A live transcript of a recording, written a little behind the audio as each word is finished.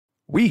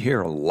We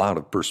hear a lot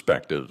of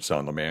perspectives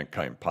on the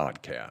Mankind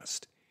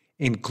podcast.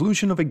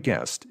 Inclusion of a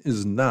guest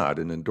is not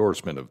an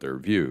endorsement of their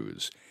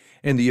views,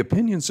 and the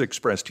opinions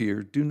expressed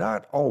here do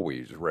not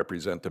always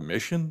represent the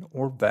mission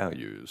or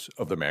values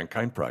of the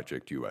Mankind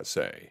Project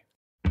USA.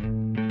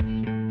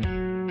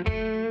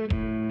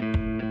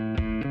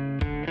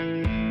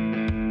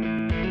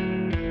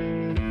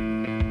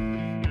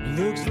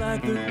 Looks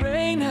like the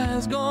rain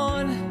has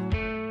gone.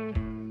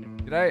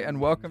 G'day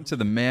and welcome to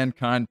the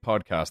Mankind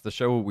Podcast, the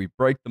show where we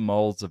break the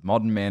molds of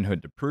modern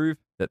manhood to prove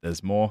that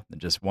there's more than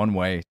just one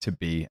way to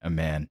be a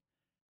man.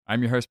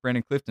 I'm your host,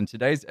 Brandon Clift, and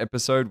today's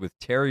episode with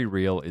Terry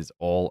Real is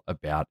all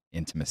about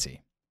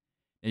intimacy.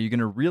 Now, you're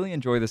going to really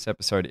enjoy this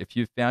episode if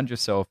you've found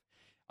yourself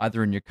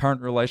either in your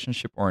current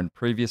relationship or in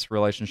previous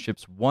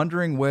relationships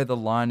wondering where the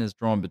line is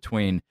drawn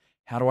between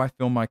how do I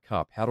fill my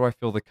cup? How do I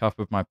fill the cup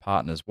of my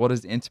partners? What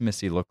does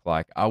intimacy look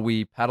like? Are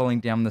we paddling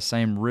down the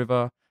same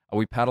river? Are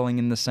we paddling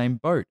in the same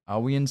boat? Are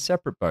we in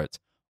separate boats?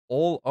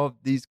 All of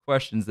these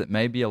questions that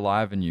may be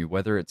alive in you,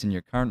 whether it's in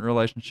your current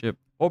relationship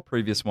or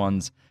previous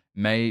ones,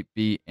 may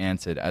be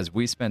answered as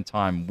we spend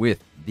time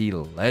with the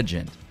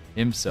legend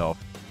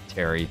himself,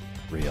 Terry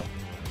Real.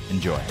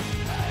 Enjoy.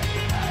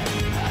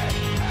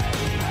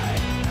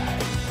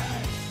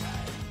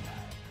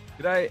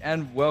 G'day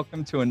and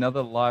welcome to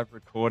another live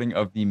recording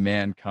of the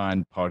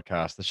Mankind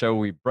Podcast, the show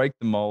where we break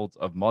the molds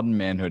of modern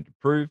manhood to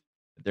prove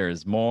that there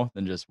is more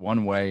than just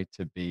one way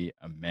to be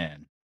a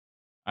man.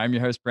 I'm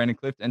your host, Brandon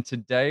Clift, and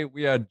today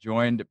we are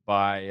joined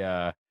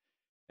by,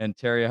 and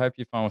Terry, I hope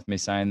you're fine with me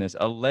saying this,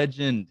 a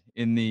legend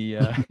in the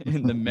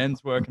in the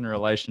men's work and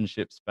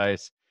relationship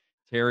space,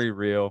 Terry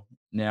Real.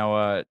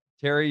 Now,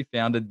 Terry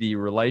founded the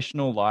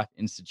Relational Life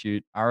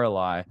Institute,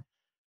 RLI,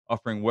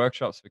 offering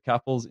workshops for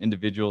couples,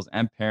 individuals,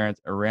 and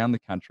parents around the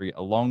country,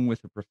 along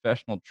with a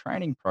professional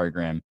training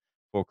program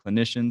for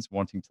clinicians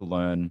wanting to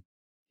learn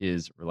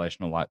his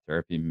relational life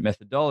therapy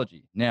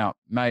methodology. Now,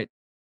 mate,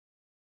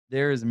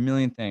 there is a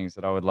million things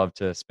that I would love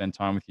to spend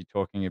time with you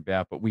talking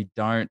about, but we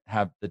don't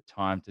have the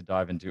time to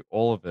dive into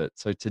all of it.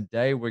 So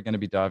today we're going to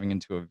be diving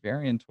into a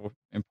very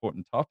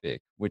important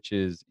topic, which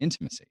is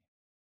intimacy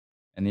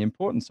and the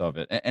importance of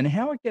it and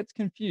how it gets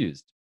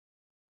confused,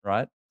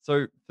 right?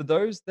 So for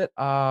those that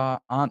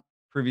aren't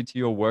privy to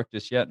your work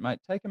just yet, mate,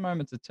 take a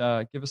moment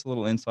to give us a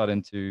little insight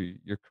into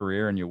your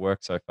career and your work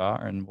so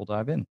far, and we'll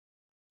dive in.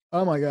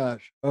 Oh my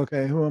gosh.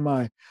 Okay, who am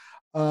I?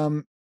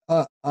 Um,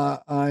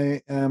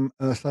 I am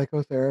a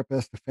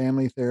psychotherapist, a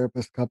family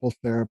therapist, couples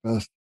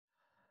therapist.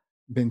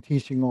 Been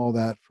teaching all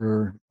that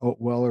for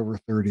well over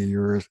 30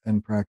 years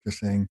and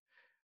practicing.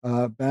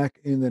 Back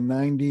in the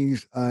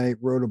 90s, I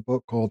wrote a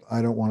book called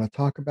I Don't Want to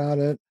Talk About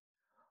It.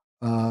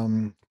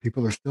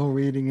 People are still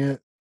reading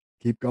it.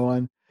 Keep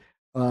going.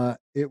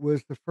 It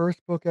was the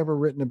first book ever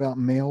written about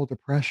male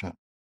depression.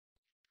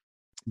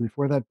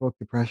 Before that book,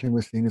 depression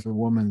was seen as a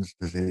woman's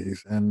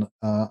disease, and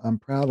I'm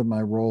proud of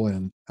my role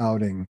in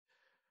outing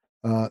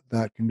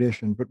that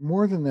condition. But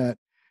more than that,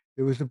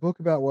 it was a book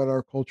about what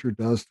our culture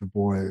does to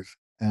boys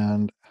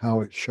and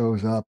how it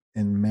shows up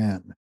in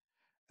men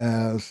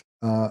as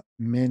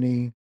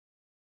many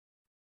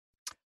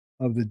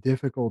of the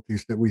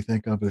difficulties that we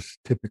think of as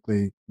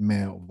typically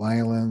male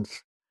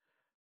violence,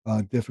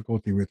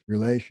 difficulty with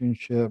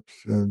relationships,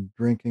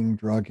 drinking,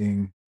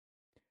 drugging.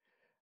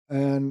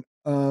 And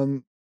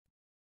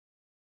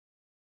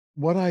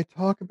what I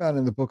talk about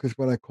in the book is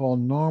what I call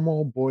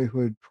normal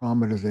boyhood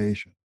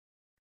traumatization.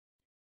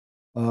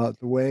 The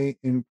way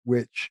in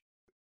which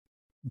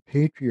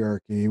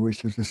patriarchy,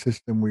 which is a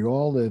system we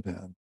all live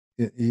in,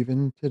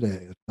 even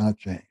today, it's not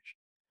changed,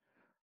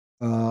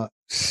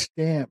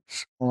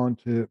 stamps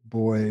onto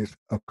boys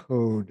a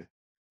code.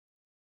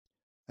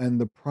 And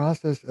the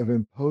process of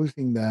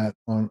imposing that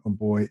on a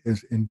boy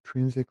is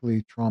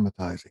intrinsically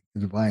traumatizing.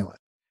 It's violent.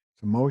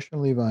 It's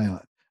emotionally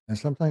violent and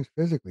sometimes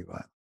physically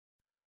violent.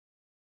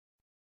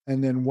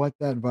 And then what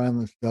that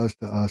violence does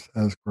to us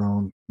as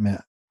grown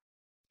men.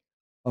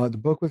 The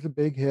book was a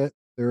big hit.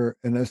 There are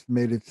an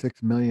estimated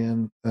 6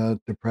 million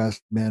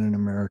depressed men in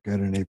America at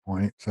any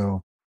point.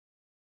 So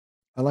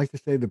I like to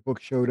say the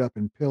book showed up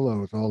in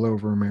pillows all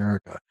over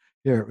America.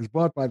 Here, it was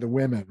bought by the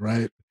women,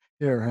 right?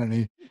 Here,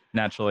 honey.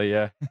 Naturally,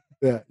 yeah.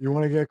 Yeah, you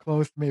want to get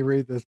close to me?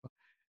 Read this book.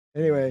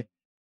 Anyway,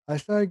 I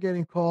started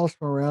getting calls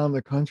from around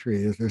the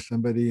country. Is there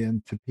somebody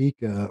in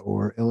Topeka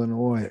or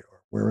Illinois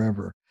or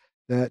wherever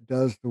that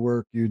does the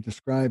work you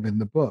describe in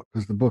the book?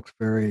 Because the book's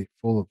very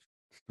full of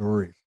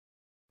stories.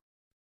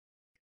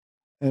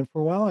 And for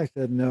a while, I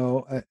said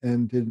no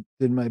and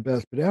did my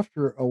best. But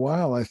after a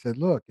while, I said,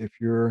 look, if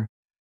you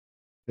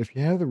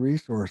have the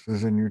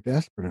resources and you're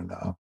desperate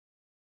enough,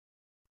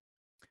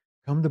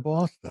 come to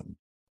Boston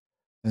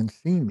and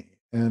see me.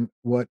 And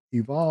what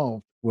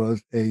evolved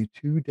was a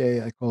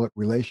 2-day, I call it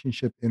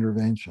relationship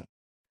intervention.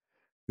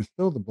 It's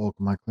still the bulk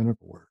of my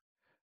clinical work.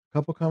 A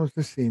couple comes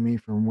to see me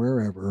from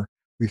wherever.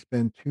 We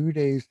spend 2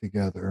 days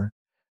together.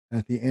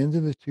 At the end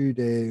of the 2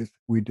 days,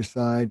 we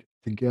decide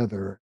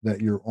together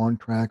that you're on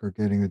track or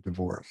getting a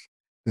divorce.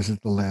 This is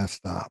the last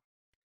stop.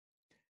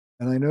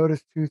 And I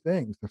noticed two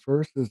things. The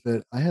first is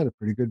that I had a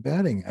pretty good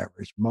batting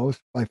average,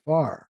 most by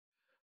far.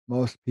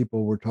 Most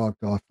people were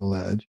talked off the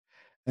ledge.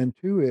 And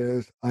two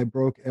is I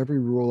broke every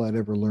rule I'd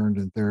ever learned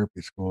in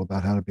therapy school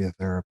about how to be a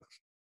therapist.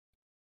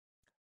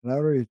 And I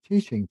was already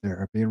teaching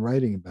therapy and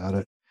writing about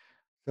it.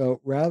 So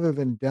rather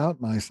than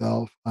doubt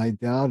myself, I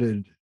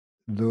doubted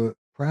the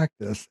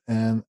practice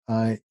and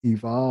I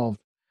evolved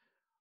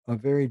a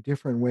very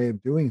different way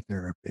of doing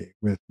therapy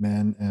with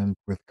men and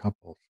with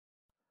couples.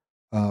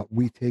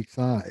 We take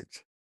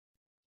sides.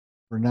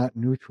 We're not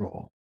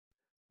neutral.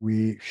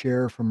 We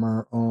share from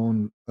our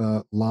own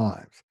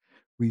lives.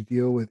 We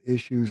deal with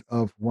issues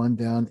of one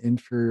down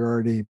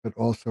inferiority, but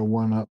also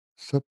one up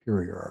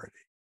superiority.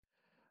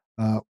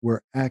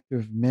 We're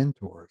active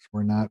mentors.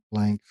 We're not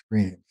blank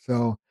screens.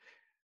 So,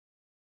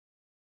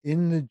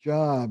 in the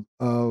job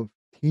of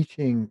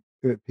teaching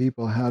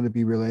people how to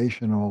be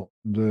relational,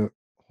 the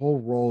whole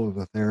role of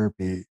the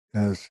therapy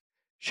has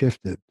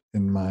shifted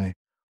in my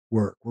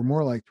work. We're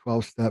more like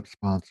 12-step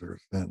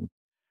sponsors than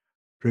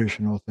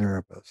traditional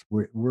therapists.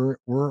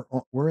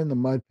 We're in the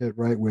mud pit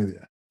right with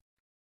you.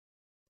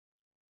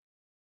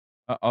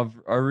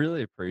 I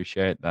really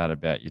appreciate that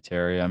about you,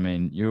 Terry. I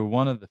mean, you were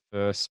one of the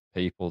first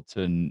people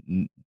to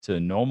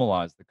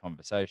normalize the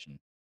conversation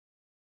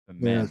for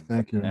Yes, men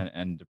thank you.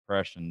 and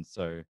depression.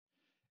 So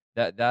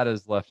that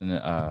has left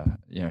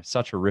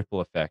such a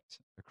ripple effect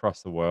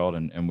across the world,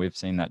 and we've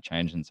seen that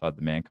change inside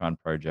the Mankind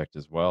Project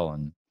as well.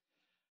 And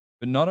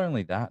but not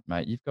only that,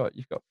 mate, you've got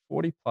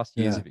 40 plus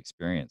years Yeah, of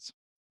experience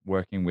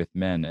working with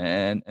men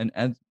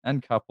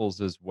and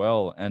couples as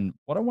well. And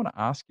what I want to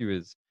ask you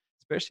is,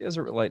 especially as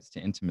it relates to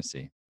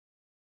intimacy,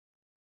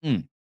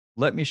 mm,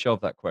 let me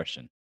shelve that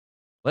question.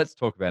 Let's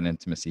talk about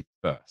intimacy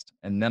first,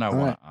 and then I all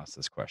want right. to ask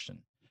this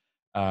question.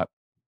 Uh,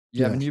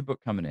 you have a Yes. new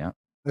book coming out,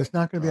 It's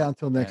not gonna all be out right?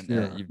 until next And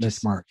year, you've next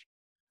just March.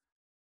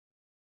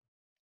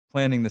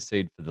 planting the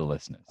seed for the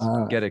listeners.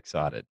 Uh, Get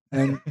excited.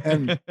 and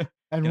and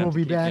and Gonna we'll have to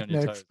be keep you back on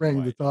your next toes and spring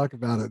to wait. talk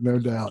about it, no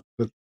doubt.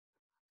 But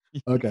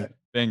okay.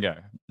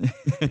 Bingo.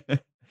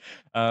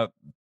 uh,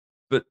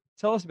 but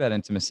tell us about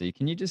intimacy.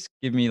 Can you just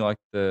give me like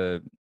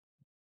the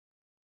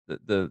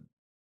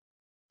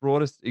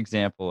broadest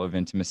example of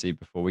intimacy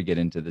before we get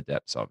into the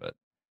depths of it?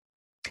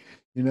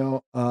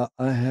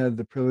 I had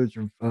the privilege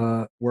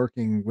of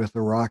working with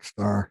a rock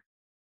star,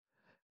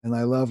 and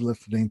I love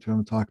listening to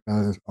him talk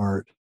about his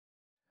art.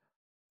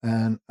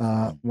 And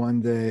Mm,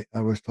 one day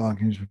I was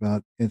talking to him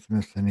about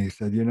intimacy, and he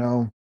said,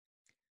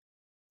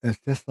 it's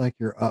just like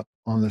you're up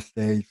on the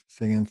stage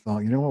singing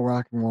song. You know what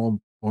rock and roll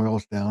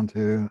boils down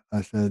to?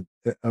 I said,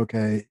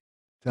 Okay,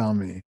 tell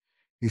me."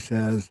 He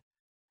says,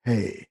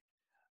 "Hey,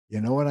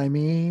 you know what I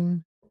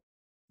mean?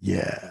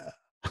 Yeah."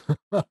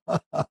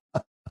 mm,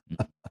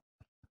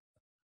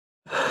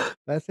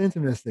 That's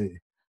intimacy.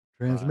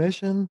 right.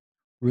 Transmission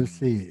Mm,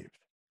 received.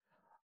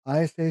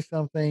 I say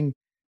something,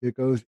 it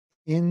goes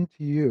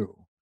into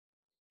you.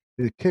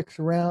 It kicks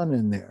around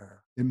in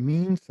there. It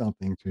means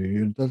something to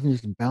you. It doesn't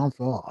just bounce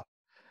off.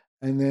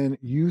 And then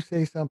you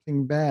say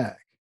something back,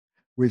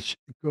 which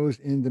goes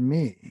into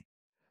me.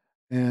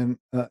 And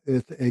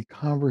it's a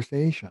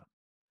conversation.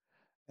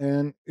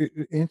 And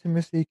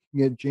intimacy can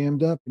get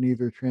jammed up in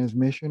either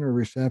transmission or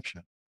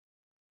reception.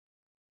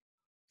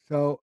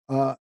 So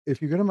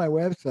if you go to my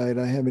website,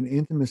 I have an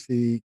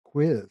intimacy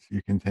quiz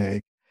you can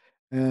take.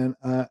 And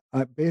I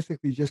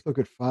basically just look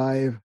at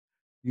 5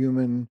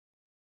 human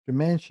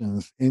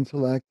dimensions: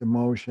 intellect,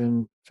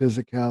 emotion,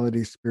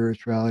 physicality,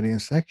 spirituality,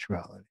 and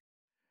sexuality.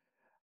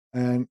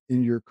 And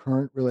in your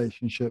current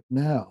relationship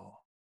now,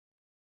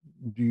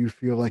 do you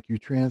feel like you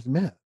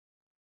transmit?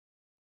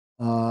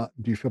 Do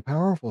you feel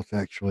powerful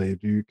sexually?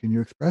 Can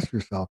you express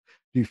yourself?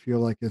 Do you feel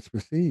like it's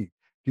received?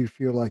 Do you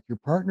feel like your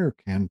partner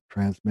can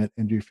transmit?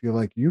 And do you feel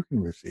like you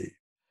can receive?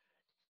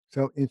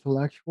 So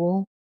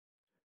intellectual,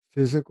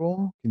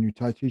 physical, can you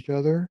touch each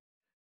other?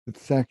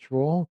 It's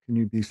sexual, can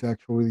you be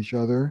sexual with each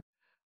other?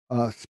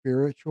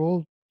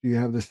 Spiritual, do you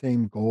have the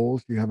same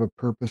goals? Do you have a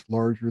purpose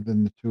larger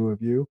than the two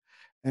of you?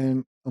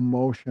 And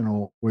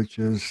emotional, which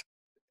is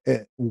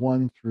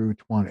 1 through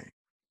 20.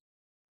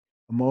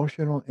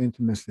 Emotional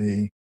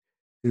intimacy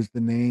is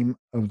the name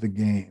of the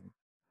game.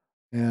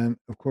 And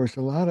of course,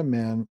 a lot of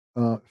men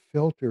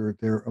filter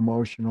their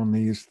emotional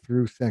needs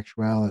through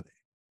sexuality.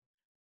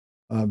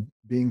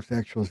 Being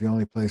sexual is the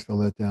only place to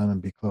let down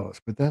and be close.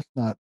 But that's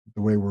not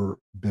the way we're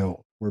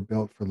built. We're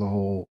built for the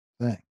whole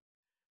thing.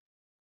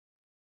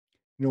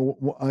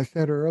 I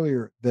said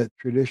earlier that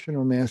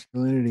traditional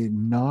masculinity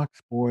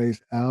knocks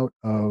boys out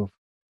of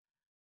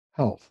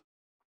health.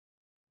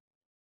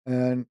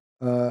 And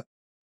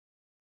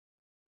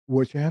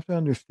what you have to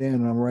understand,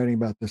 and I'm writing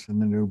about this in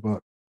the new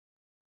book,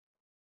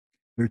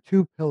 there are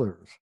two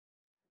pillars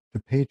to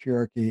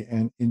patriarchy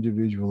and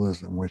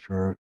individualism, which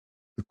are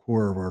the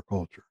core of our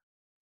culture.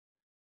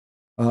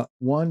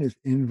 One is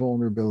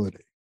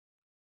invulnerability.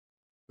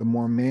 The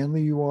more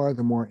manly you are,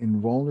 the more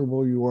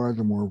invulnerable you are,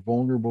 the more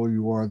vulnerable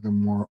you are, the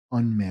more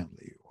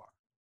unmanly you are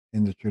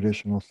in the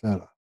traditional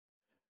setup.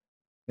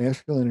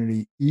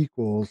 Masculinity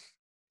equals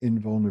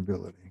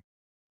invulnerability.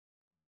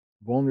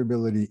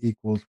 vulnerability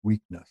equals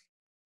weakness.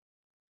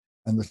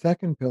 And the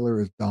second pillar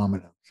is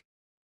dominance.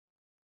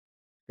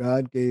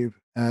 God gave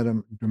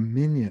Adam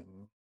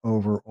dominion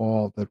over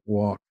all that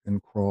walked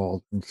and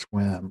crawled and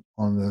swam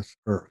on this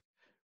earth.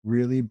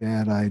 Really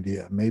bad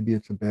idea. Maybe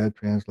it's a bad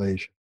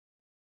translation,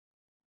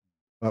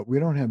 but we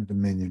don't have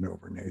dominion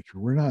over nature.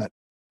 We're not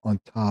on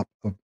top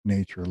of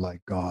nature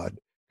like God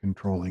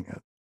controlling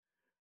it.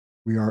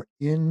 We are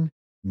in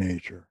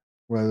nature,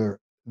 whether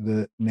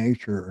the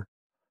nature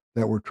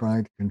that we're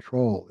trying to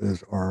control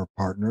is our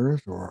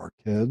partners or our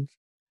kids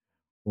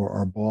or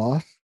our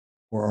boss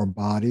or our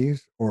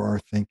bodies or our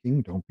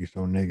thinking. Don't be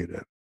so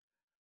negative.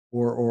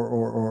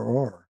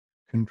 Or.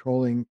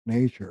 Controlling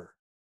nature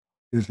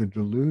is a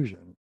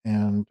delusion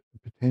and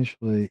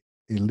potentially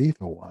a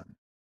lethal one.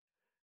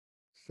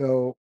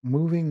 So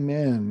moving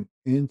men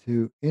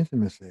into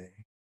intimacy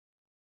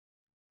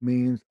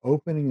means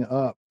opening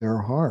up their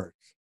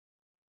hearts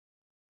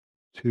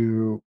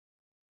to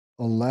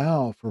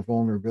allow for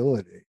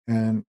vulnerability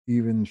and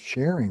even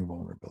sharing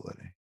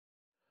vulnerability,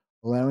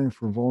 allowing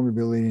for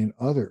vulnerability in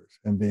others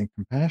and being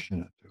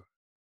compassionate to it.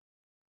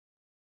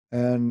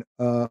 And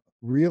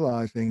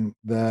realizing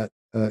that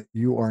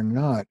you are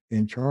not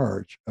in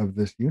charge of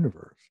this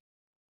universe.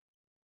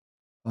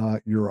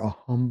 You're a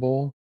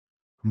humble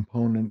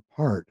component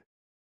part.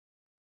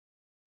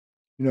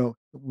 When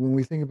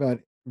we think about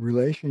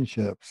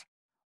relationships,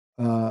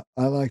 I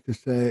like to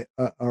say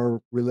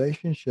our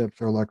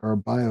relationships are like our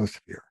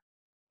biosphere.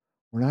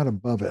 We're not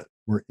above it,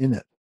 we're in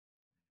it.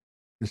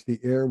 It's the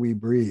air we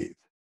breathe.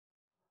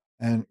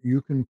 And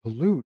you can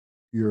pollute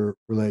your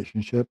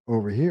relationship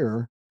over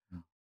here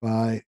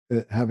by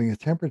having a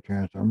temper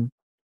tantrum,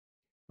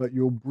 but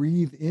you'll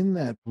breathe in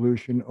that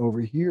pollution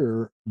over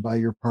here by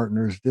your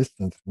partner's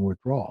distance and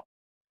withdrawal.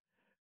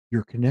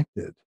 You're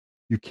connected.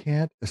 You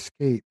can't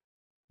escape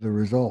the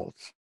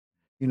results.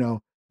 You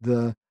know,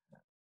 the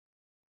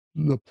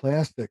the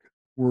plastic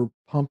we're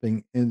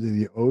pumping into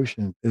the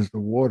ocean is the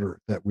water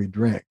that we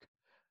drink.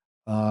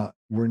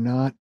 We're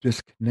not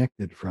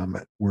disconnected from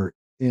it. We're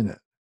in it.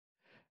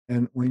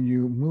 And when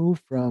you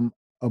move from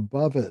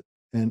above it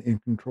and in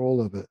control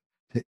of it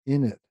to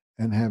in it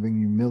and having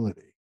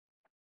humility,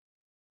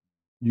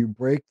 you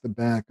break the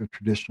back of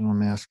traditional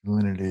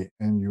masculinity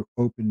and you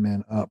open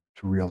men up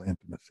to real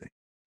intimacy.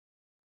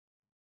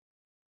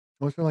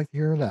 What's it like to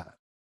hear that?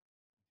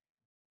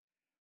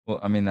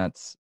 Well, I mean,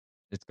 it's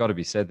got to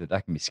be said that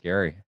that can be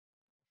scary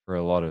for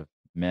a lot of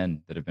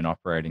men that have been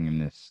operating in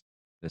this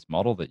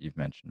model that you've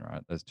mentioned,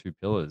 right? Those two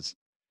pillars.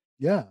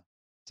 Yeah,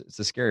 It's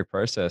a scary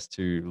process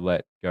to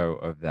let go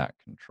of that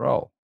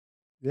control.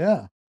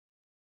 yeah.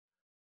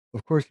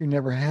 Of course, you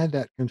never had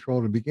that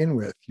control to begin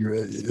with. An,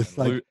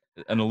 illu-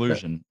 an uh,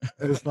 illusion.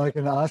 it's like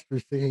an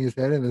ostrich sticking his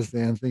head in the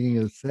sand, thinking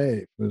it's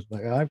safe. It's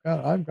like I've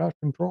got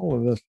control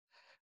of this.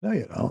 No,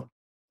 you don't.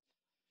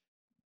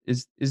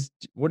 Is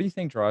what do you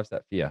think drives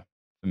that fear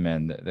for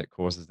men that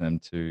causes them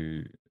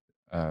to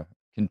uh,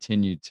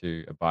 continue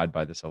to abide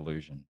by this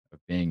illusion of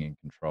being in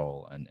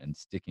control and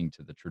sticking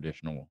to the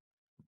traditional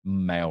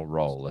male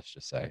role, let's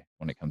just say,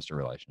 when it comes to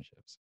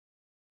relationships?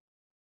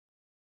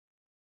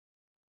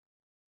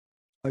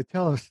 I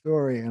tell a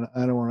story, and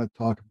I don't want to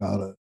talk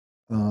about it.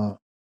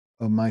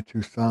 Of my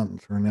two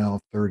sons, who are now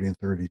 30 and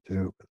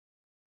 32, but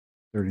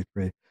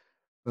 33.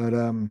 But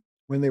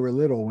when they were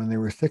little, when they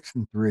were 6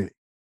 and 3,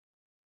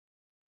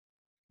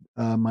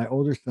 my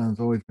older son's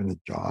always been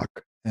a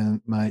jock,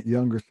 and my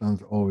younger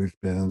son's always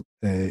been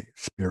a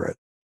spirit.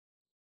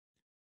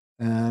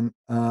 And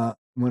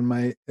when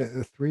my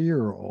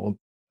 3-year-old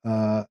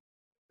uh,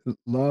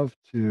 loved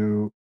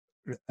to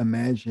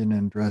imagine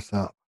and dress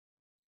up,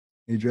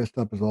 he dressed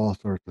up as all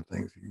sorts of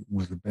things. He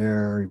was a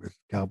bear, he was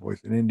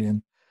Cowboys and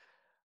Indian.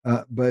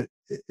 But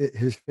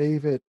his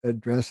favorite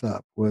dress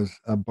up was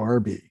a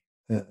Barbie,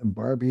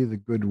 Barbie the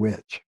Good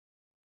Witch.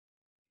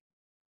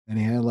 And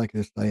he had like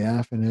this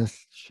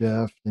diaphanous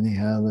shift, and he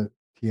had a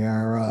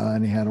tiara,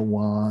 and he had a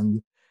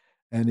wand,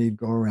 and he'd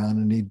go around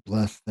and he'd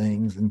bless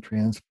things and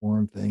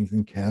transform things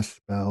and cast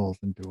spells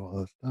and do all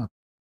this stuff.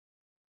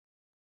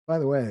 By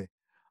the way,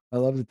 I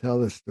love to tell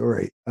this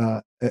story.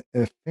 A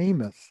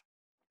famous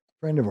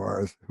friend of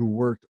ours who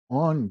worked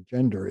on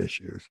gender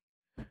issues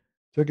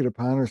took it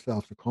upon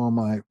herself to call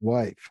my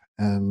wife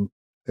and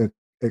e-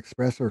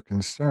 express her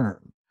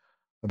concern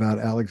about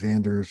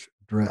Alexander's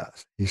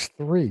dress. He's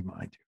 3,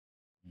 mind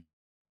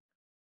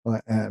you.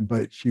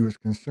 But she was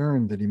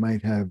concerned that he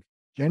might have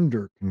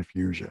gender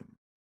confusion.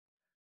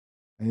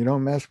 And you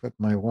don't mess with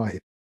my wife.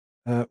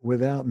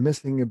 Without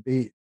missing a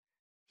beat,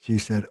 she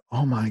said,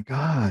 "Oh my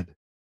God,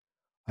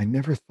 I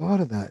never thought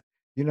of that.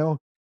 You know,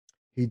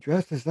 he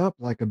dresses up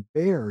like a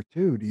bear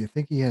too. Do you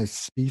think he has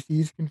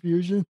species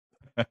confusion?"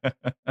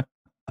 It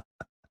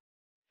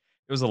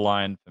was a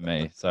lion for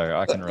me, so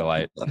I can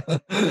relate.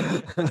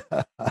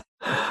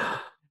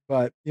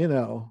 But,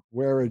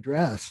 wear a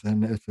dress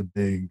and it's a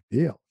big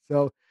deal.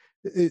 So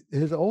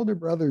his older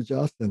brother,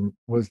 Justin,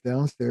 was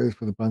downstairs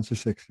with a bunch of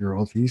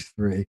 6-year-olds. He's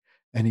 3.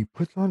 And he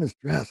puts on his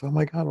dress. Oh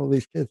my God, all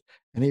these kids.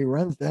 And he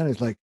runs down. He's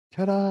like,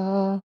 ta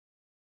da.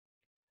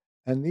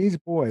 And these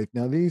boys,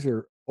 now these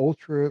are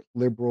ultra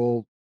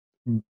liberal,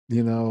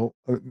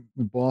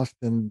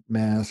 Boston,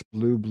 Mass,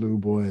 blue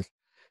boys.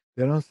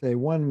 They don't say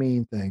one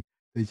mean thing.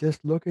 They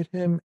just look at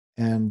him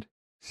and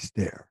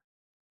stare,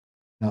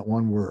 not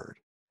one word.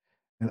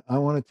 And I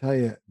want to tell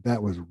you,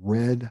 that was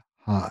red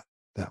hot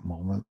that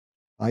moment.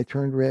 I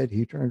turned red.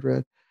 He turned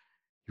red.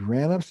 He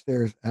ran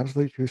upstairs.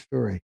 Absolutely true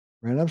story.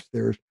 Ran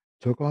upstairs,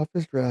 took off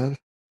his dress,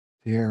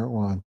 the hair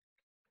on,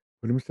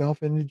 put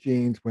himself in the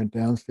jeans, went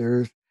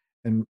downstairs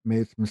and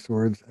made some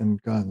swords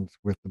and guns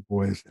with the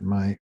boys in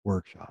my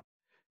workshop.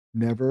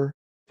 Never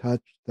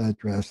touched that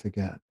dress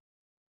again.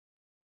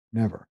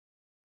 Never.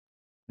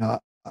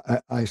 Now,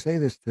 I say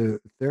this to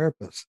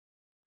therapists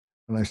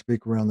when I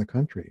speak around the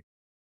country.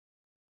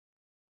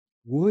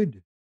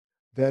 Would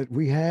that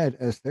we had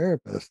as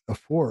therapists a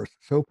force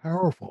so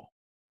powerful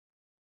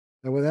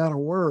that without a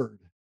word,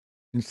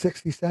 in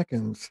 60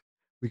 seconds,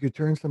 we could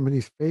turn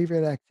somebody's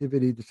favorite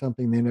activity to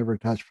something they never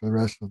touch for the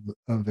rest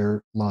of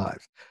their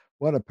lives.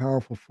 What a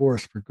powerful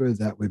force for good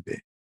that would be.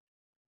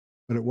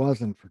 But it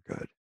wasn't for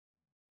good.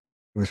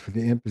 It was for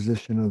the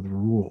imposition of the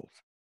rules.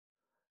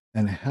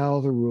 And how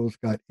the rules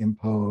got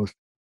imposed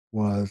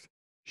was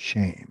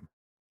shame.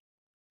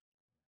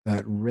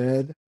 That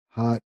red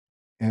hot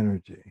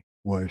energy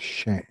was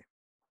shame.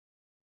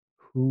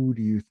 Who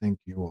do you think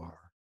you are?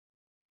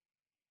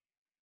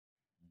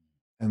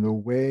 And the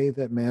way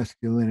that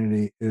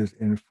masculinity is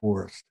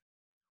enforced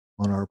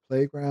on our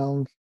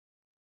playgrounds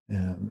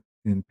and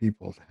in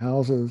people's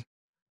houses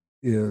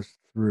is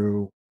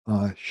through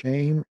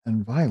shame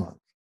and violence.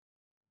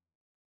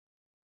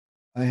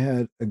 I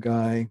had a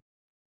guy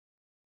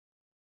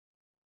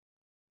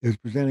his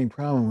presenting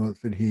problem was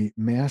that he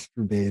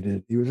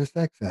masturbated. He was a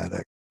sex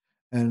addict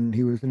and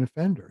he was an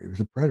offender. He was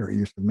a predator. He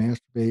used to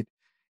masturbate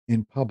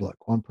in public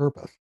on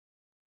purpose.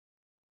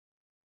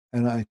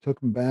 And I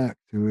took him back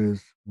to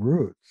his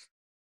roots.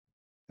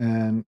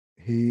 And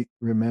he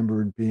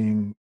remembered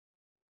being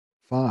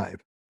 5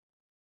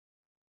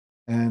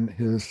 and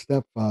his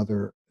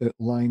stepfather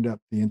lined up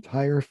the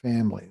entire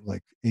family,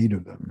 like 8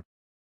 of them,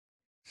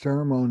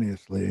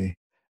 ceremoniously,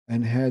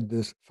 and had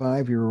this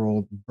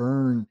 5-year-old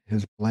burn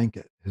his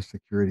blanket, his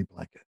security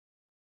blanket,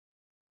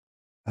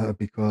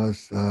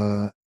 because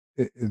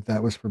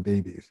that was for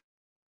babies.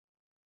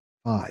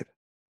 5.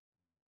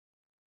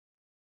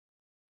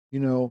 You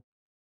know,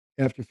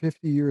 after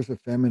 50 years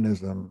of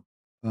feminism,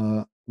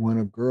 when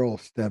a girl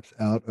steps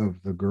out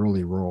of the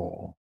girly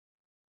role,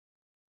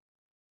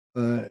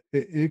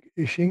 she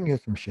can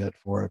get some shit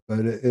for it,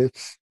 but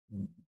it's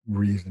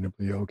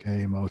reasonably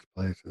okay in most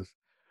places.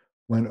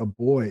 When a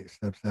boy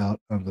steps out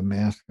of the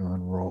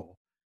masculine role,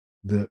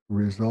 the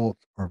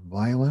results are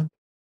violent,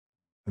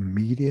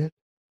 immediate,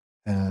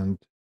 and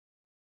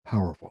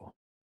powerful.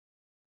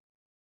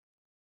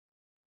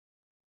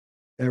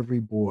 Every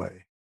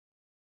boy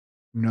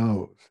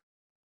knows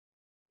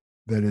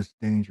that it's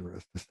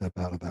dangerous to step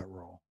out of that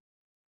role.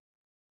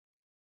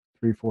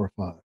 3, 4,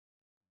 5.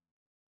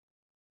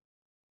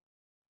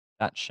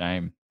 That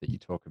shame that you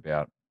talk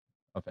about,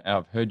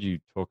 I've heard you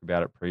talk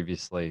about it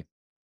previously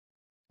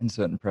in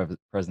certain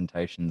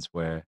presentations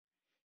where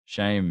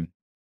shame,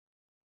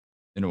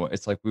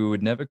 it's like we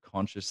would never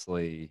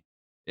consciously,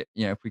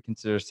 if we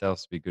consider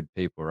ourselves to be good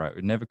people, right,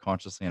 we'd never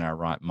consciously in our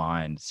right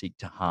mind seek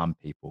to harm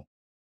people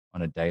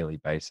on a daily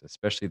basis,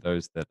 especially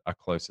those that are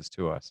closest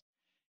to us.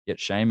 Yet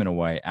shame, in a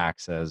way,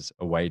 acts as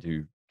a way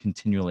to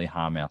continually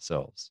harm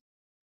ourselves.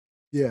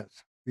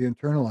 Yes, we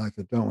internalize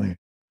it, don't we?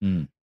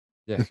 Mm.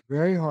 Yeah. It's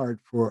very hard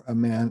for a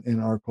man in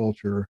our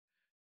culture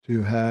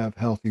to have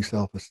healthy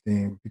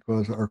self-esteem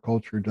because our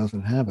culture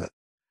doesn't have it.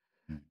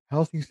 Mm.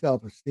 Healthy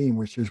self-esteem,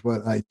 which is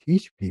what I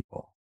teach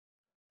people,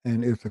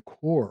 and it's the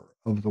core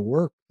of the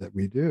work that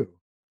we do.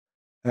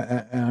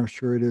 And I'm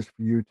sure it is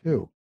for you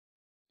too.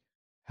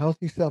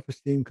 Healthy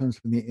self-esteem comes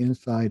from the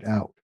inside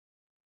out.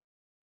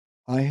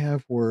 I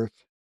have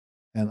worth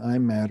and I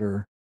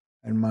matter,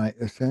 and my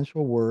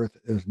essential worth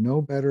is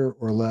no better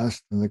or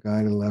less than the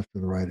guy to the left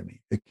or the right of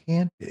me. It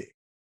can't be.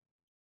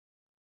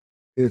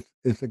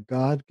 It's a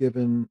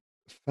God-given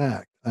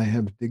fact. I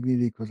have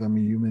dignity because I'm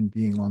a human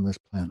being on this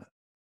planet.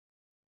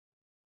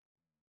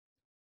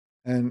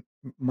 And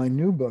my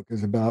new book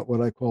is about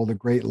what I call the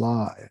great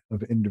lie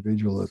of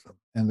individualism.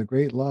 And the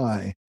great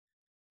lie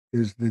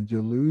is the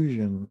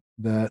delusion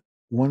that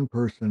one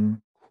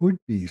person could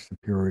be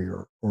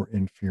superior or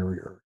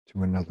inferior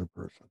to another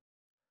person.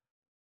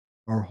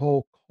 Our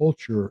whole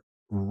culture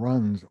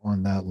runs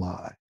on that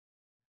lie.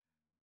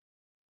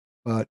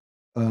 But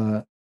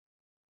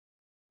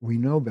we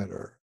know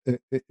better.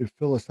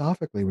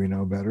 Philosophically, we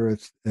know better.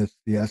 It's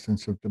the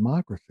essence of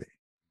democracy.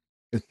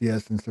 It's the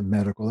essence of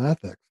medical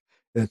ethics.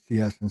 It's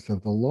the essence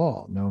of the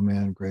law. No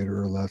man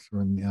greater or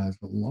lesser in the eyes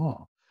of the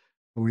law.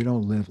 But we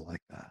don't live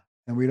like that.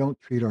 And we don't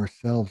treat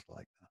ourselves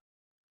like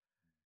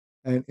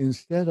that. And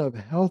instead of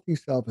healthy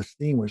self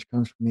esteem, which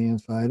comes from the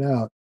inside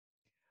out,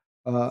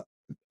 uh,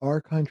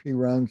 our country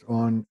runs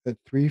on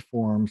 3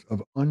 forms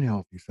of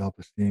unhealthy self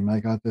esteem. I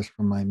got this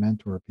from my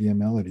mentor, PM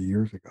Melody,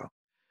 years ago.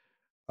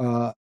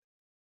 Uh,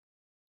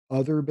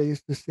 Other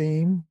based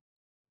esteem,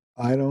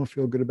 I don't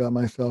feel good about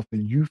myself, but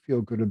you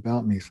feel good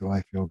about me, so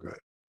I feel good.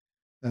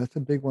 That's a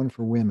big one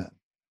for women,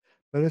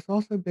 but it's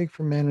also big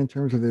for men in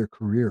terms of their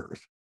careers.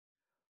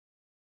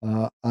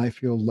 I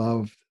feel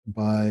loved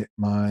by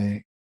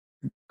my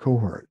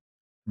cohort,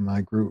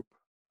 my group.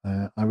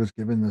 I was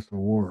given this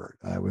award.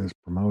 I was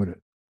promoted.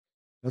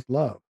 That's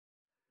love.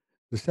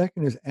 The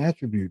second is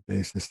attribute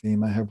based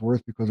esteem. I have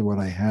worth because of what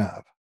I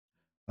have.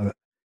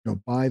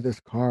 Buy this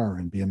car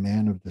and be a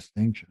man of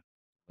distinction.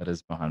 That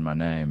is behind my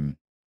name.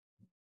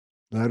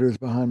 Letters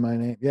behind my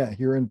name. Yeah,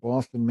 here in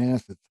Boston,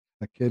 Mass, it's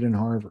a kid in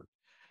Harvard.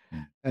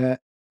 Mm, Uh,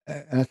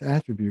 that's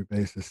attribute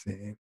based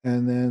esteem.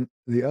 And then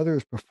the other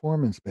is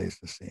performance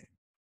based esteem.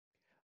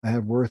 I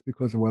have worth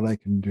because of what I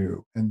can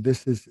do. And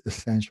this is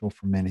essential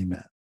for many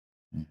men.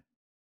 mm,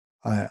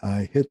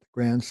 I hit the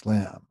grand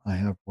slam. I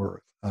have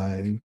worth.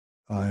 I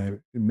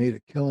made a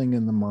killing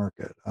in the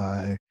market.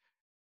 I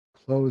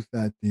closed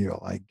that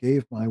deal. I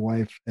gave my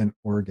wife an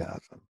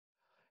orgasm.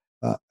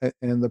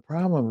 And the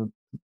problem,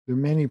 there are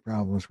many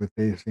problems with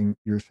basing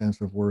your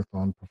sense of worth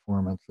on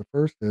performance. The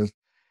first is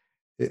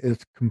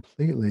it's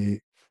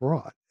completely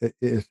fraught. It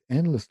is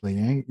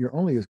endlessly. You're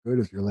only as good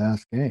as your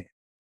last game.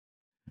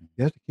 mm.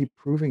 You have to keep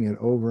proving it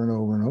over and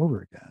over and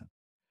over again.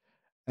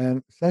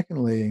 And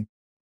secondly,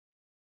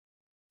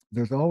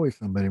 there's always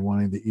somebody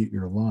wanting to eat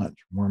your lunch,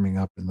 warming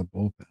up in the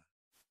bullpen.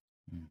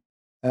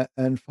 Mm.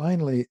 And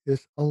finally,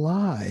 it's a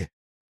lie.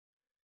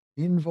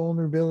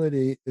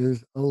 Invulnerability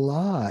is a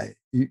lie.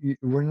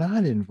 We're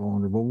not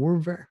invulnerable. We're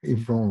very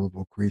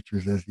vulnerable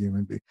creatures as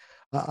human beings.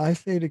 I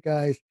say to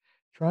guys,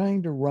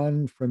 trying to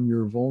run from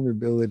your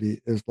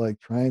vulnerability is like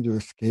trying to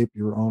escape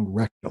your own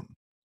rectum.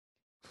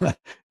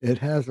 It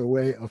has a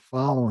way of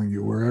following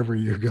you wherever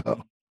you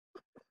go.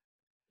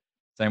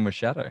 Same with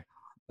shadow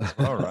as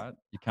well, right?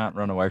 You can't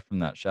run away from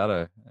that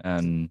shadow,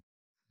 and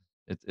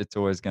it's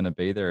always going to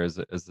be there as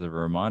a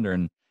reminder.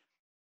 And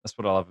that's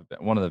what I love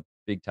about one of the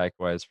big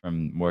takeaways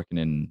from working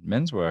in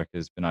men's work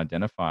has been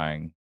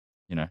identifying,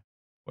 you know,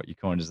 what you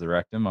coined as the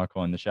rectum, I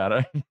call in the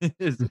shadow,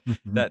 is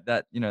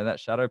that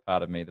shadow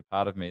part of me, the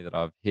part of me that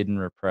I've hidden,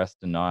 repressed,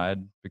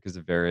 denied because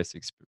of various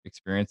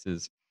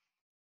experiences.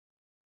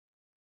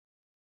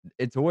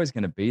 It's always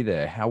going to be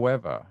there.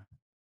 However,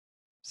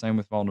 same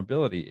with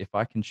vulnerability. If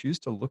I can choose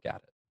to look at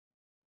it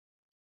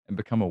and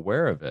become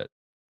aware of it,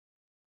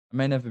 I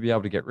may never be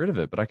able to get rid of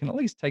it, but I can at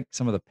least take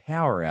some of the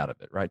power out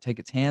of it, right? Take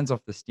its hands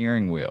off the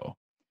steering wheel.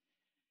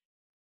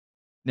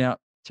 Now,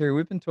 Terry,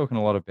 we've been talking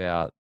a lot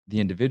about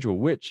the individual,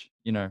 which,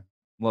 a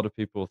lot of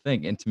people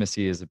think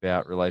intimacy is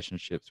about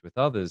relationships with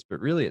others, but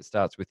really it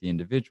starts with the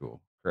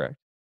individual, correct?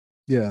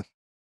 Yes.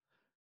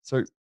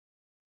 So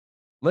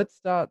let's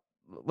start,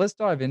 let's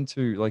dive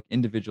into like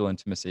individual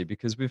intimacy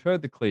because we've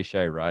heard the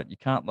cliche, right? You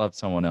can't love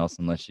someone else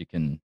unless you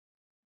can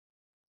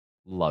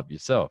love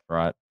yourself,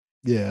 right?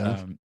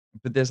 Yes. Um,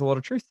 but there's a lot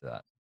of truth to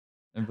that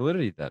and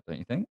validity to that, don't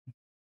you think?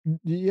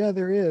 Yeah,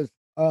 there is.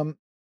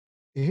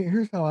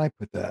 Here's how I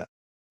put that.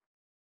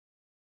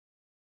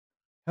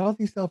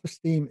 Healthy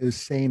self-esteem is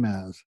same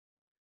as,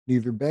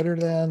 neither better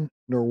than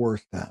nor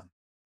worse than.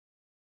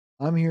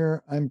 I'm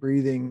here, I'm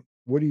breathing.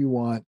 What do you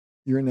want?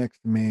 You're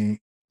next to me.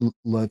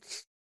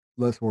 Let's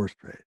horse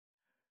trade.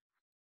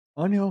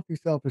 Unhealthy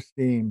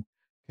self-esteem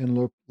can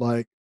look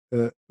like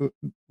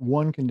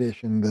one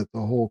condition that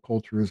the whole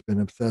culture has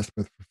been obsessed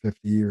with for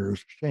 50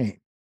 years: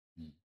 shame,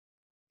 Mm,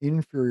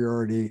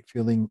 inferiority,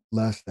 feeling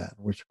less than,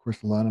 which of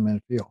course a lot of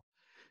men feel.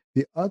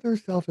 The other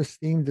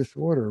self-esteem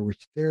disorder,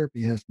 which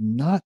therapy has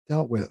not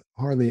dealt with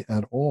hardly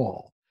at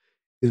all,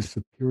 is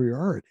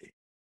superiority,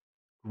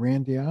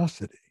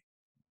 grandiosity,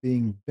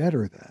 being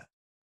better than.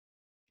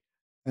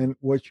 And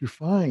what you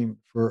find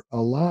for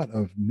a lot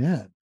of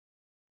men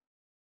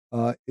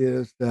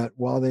is that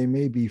while they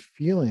may be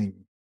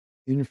feeling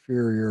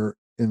inferior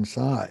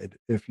inside,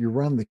 if you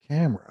run the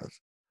cameras,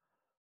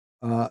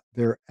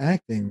 they're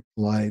acting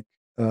like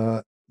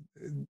uh,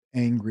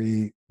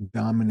 angry,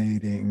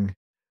 dominating,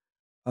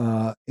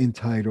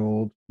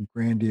 entitled,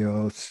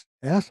 grandiose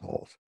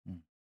assholes. mm,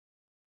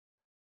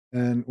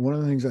 And one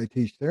of the things I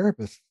teach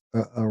therapists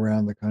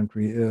around the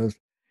country is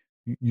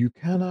you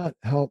cannot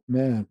help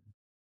men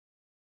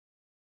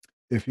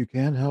if you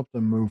can't help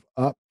them move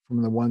up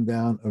from the one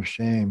down of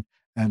shame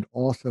and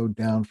also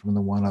down from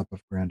the one up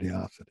of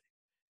grandiosity.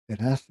 It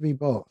has to be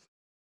both.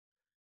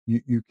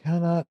 You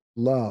cannot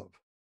love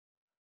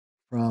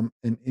from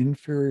an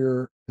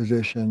inferior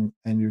position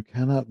and you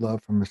cannot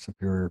love from a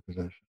superior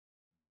position.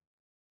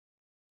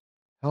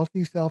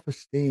 Healthy self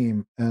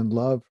esteem and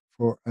love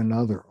for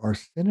another are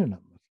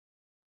synonyms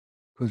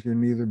because you're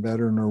neither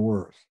better nor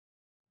worse.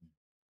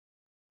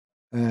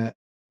 Uh,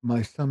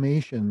 my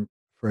summation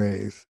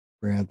phrase,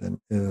 Brandon,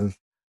 is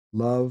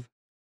love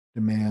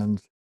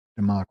demands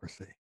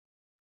democracy.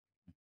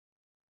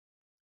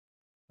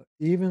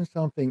 Even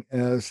something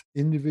as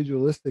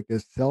individualistic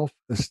as self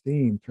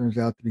esteem turns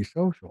out to be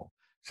social.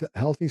 So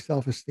healthy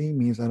self esteem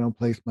means I don't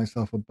place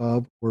myself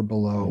above or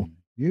below mm,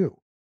 you.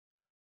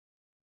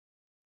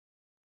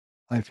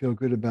 I feel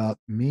good about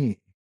me,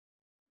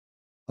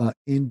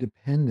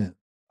 independent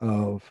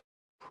of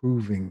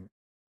proving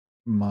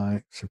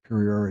my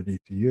superiority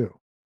to you.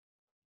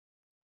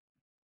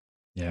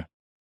 Yeah.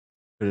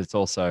 But it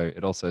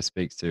also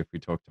speaks to, if we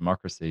talk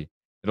democracy,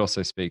 it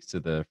also speaks to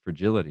the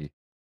fragility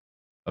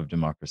of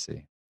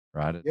democracy,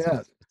 right? It's Yes,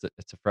 it's it's a,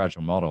 it's a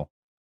fragile model.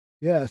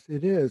 yes,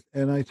 it is.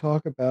 And I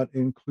talk about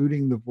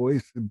including the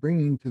voice,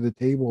 bringing to the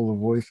table the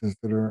voices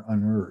that are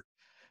unheard.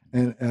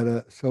 And at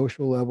a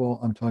social level,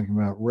 I'm talking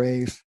about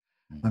race,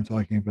 Mm. I'm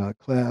talking about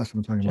class,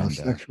 I'm talking about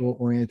Gender. sexual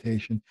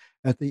orientation.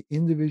 At the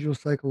individual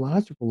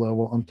psychological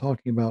level, I'm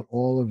talking about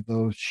all of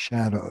those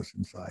shadows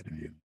inside of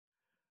you, Mm.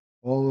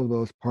 all of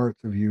those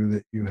parts of you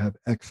that you have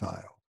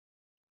exiled,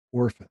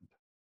 orphaned,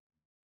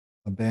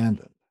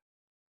 abandoned.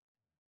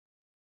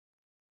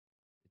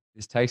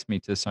 This takes me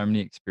to so many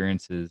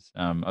experiences.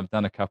 I've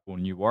done a couple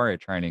new warrior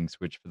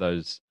trainings, which for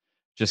those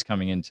just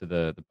coming into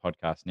the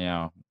podcast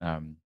now,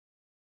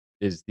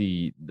 is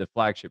the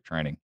flagship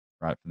training,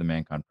 right, for the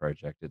Mankind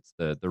Project. It's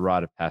the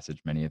rite of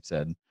passage, many have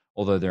said,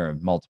 although there are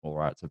multiple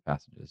rites of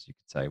passages, you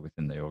could say,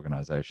 within the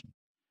organization.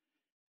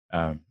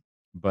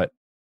 But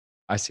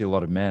I see a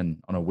lot of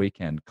men on a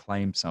weekend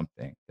claim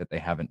something that they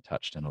haven't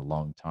touched in a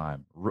long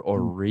time, or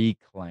Mm,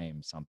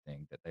 reclaim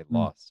something that they mm,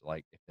 lost,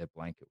 like if their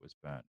blanket was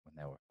burnt when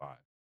they were 5.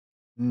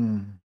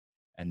 mm.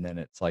 And then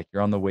it's like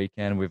you're on the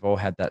weekend. We've all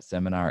had that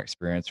seminar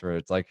experience where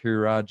it's like,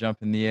 hoorah,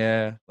 jump in the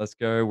air, let's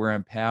go, we're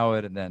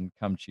empowered. And then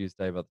come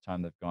Tuesday, by the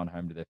time they've gone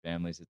home to their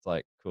families, it's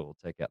like, cool,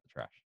 take out the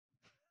trash.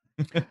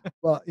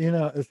 Well,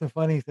 it's a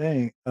funny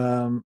thing.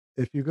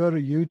 If you go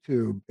to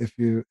YouTube, if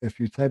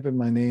you type in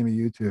my name in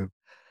YouTube,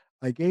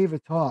 I gave a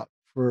talk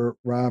for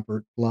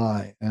Robert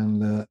Bly and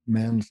the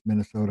Men's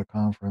Minnesota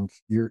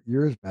Conference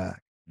years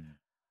back. Mm,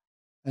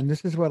 And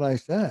this is what I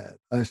said.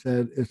 I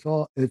said,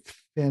 it's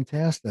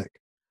fantastic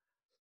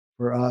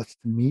for us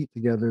to meet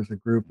together as a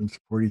group mm, and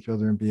support each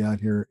other and be out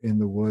here in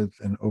the woods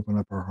and open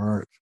up our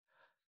hearts.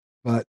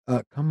 But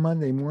come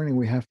Monday morning,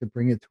 we have to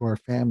bring it to our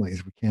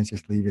families. We can't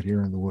just leave it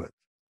here in the woods.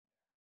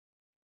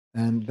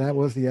 And that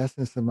was the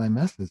essence of my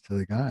message to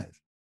the guys.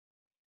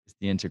 it's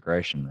the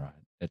integration, right?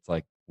 It's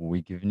like,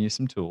 we've given you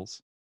some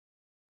tools.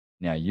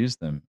 Now use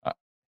them.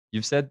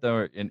 You've said,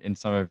 though, in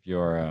some of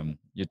your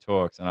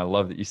talks, and I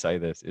love that you say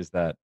this, is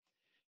that,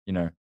 you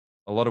know,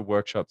 a lot of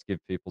workshops give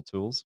people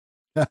tools,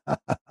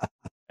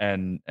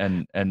 and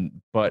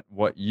but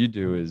what you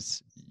do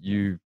is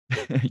you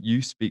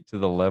you speak to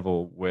the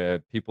level where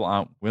people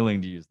aren't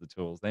willing to use the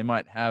tools. They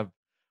might have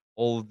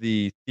all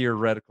the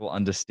theoretical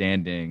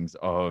understandings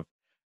of,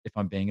 if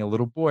I'm being a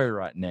little boy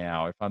right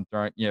now, if I'm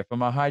throwing, if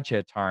I'm a high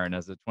chair tyrant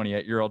as a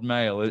 28-year-old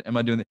male, am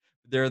I doing that?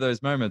 There are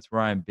those moments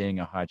where I'm being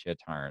a high chair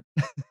tyrant.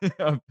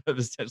 I've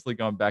essentially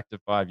gone back to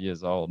 5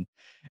 years old,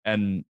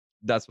 and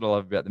that's what I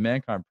love about the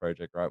Mankind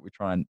Project, right? We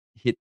try and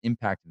hit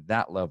impact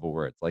that level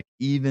where it's like,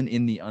 even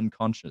in the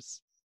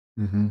unconscious,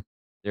 Hmm.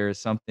 there is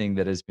something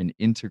that has been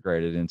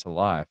integrated into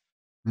life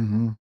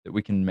Hmm. that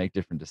we can make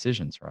different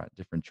decisions, right?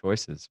 Different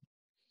choices.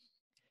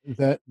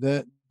 That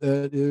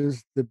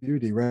is the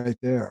beauty right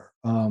there.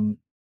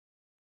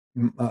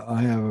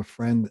 I have a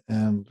friend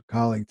and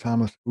colleague,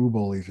 Thomas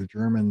Ubel. He's a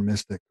German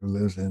mystic who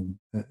lives in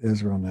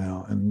Israel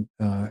now, and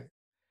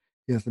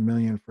he has a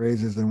million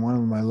phrases, and one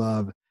of them I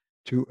love: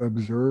 "To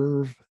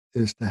observe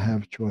is to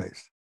have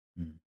choice.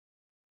 Mm.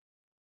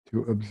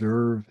 To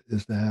observe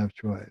is to have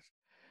choice."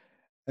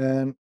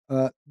 And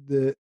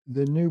the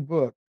new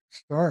book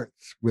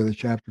starts with a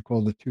chapter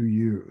called "The Two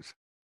U's,"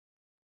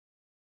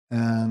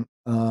 and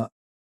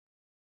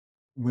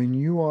when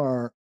you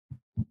are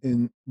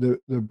in the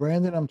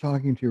Brandon I'm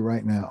talking to you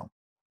right now,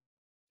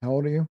 how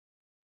old are you?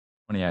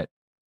 28.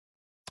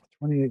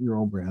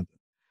 28-year-old Brandon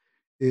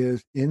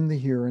is in the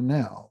here and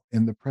now,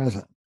 in the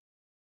present.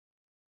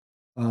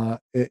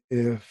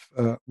 If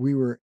we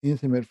were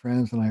intimate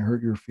friends and I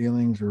hurt your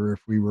feelings, or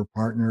if we were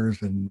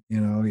partners and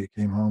you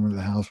came home and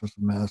the house was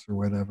a mess or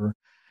whatever,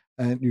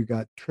 and you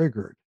got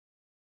triggered,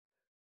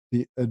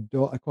 the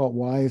adult, I call it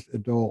wise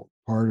adult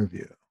part of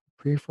you,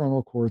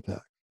 prefrontal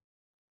cortex,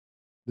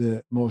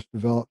 the most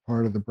developed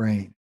part of the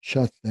brain,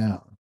 shuts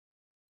down,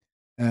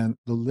 and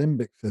the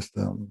limbic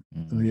system,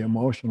 the Mm.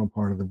 emotional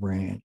part of the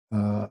brain,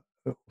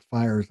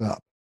 fires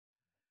up.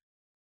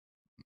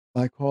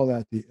 I call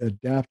that the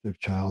adaptive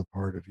child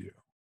part of you,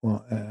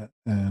 well,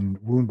 and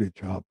wounded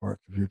child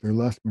parts of you. They're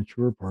less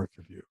mature parts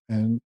of you,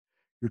 and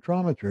you're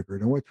trauma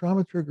triggered. And what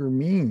trauma trigger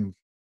means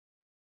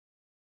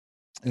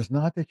is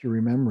not that you're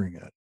remembering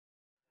it.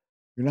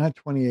 You're not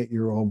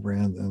 28-year-old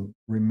Brandon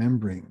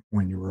remembering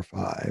when you were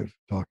 5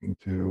 talking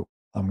to,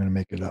 I'm going to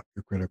make it up,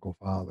 your critical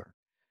father.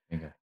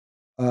 Okay.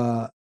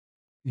 Uh,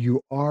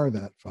 you are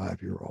that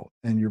 5-year-old,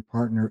 and your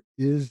partner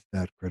is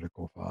that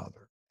critical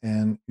father,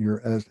 and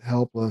you're as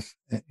helpless,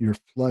 and you're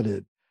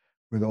flooded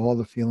with all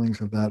the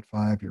feelings of that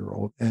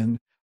 5-year-old, and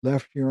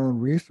left to your own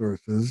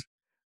resources,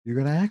 you're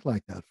going to act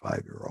like that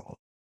 5-year-old.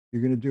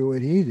 You're going to do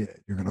what he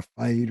did. You're going to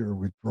fight or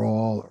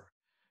withdraw or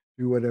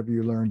do whatever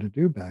you learned to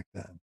do back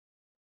then.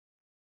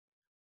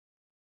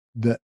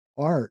 The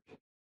art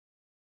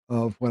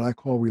of what I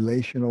call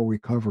relational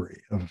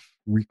recovery, of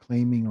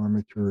reclaiming our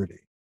maturity,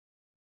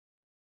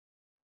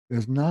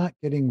 is not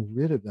getting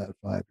rid of that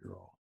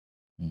 5-year-old.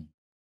 Mm,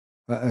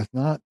 It's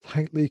not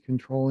tightly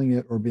controlling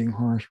it or being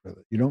harsh with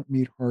it. You don't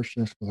meet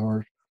harshness with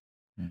harsh.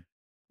 mm,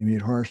 You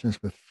meet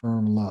harshness with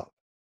firm love.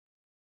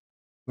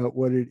 But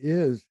what it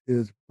is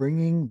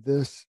bringing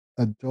this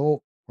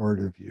adult part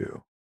of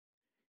you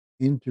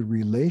into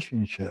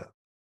relationship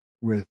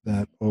with mm,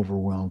 that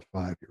overwhelmed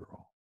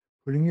 5-year-old,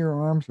 putting your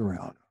arms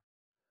around him,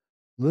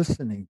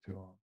 listening to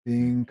him, mm,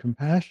 being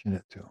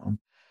compassionate to him,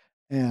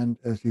 and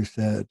as you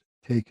said,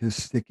 take his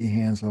sticky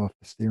hands off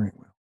the steering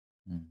wheel.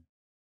 mm,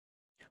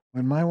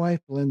 When my wife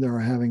Belinda are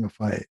having a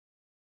fight,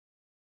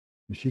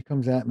 and she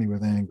comes at me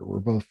with anger, we're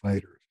both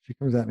fighters. She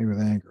comes at me with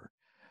anger.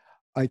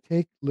 I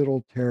take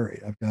little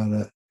Terry. I've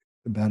got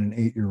about an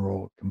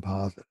 8-year-old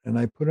composite, and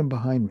I put him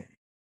behind me.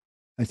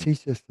 I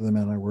teach this to the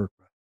men I work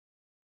with,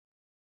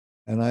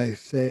 and I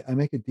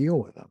make a deal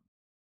with them.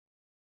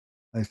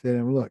 I say to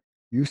him, look,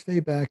 you stay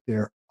back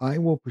there. I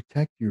will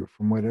protect you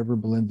from whatever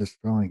Belinda's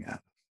throwing at us.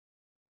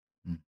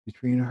 mm.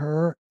 Between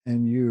her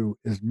and you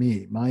is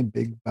me, my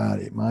big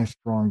body, my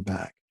strong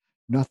back.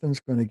 Nothing's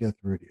going to get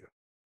through to you.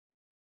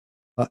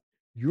 Uh,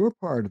 your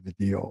part of the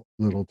deal,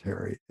 little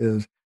Terry,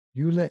 is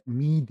you let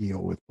me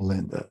deal with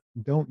Belinda.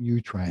 Don't you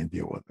try and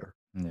deal with her.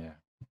 Yeah,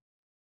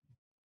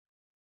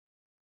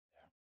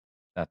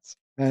 that's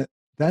And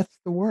that's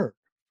the work.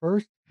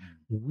 First, mm,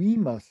 we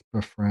must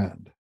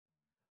befriend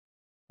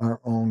our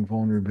own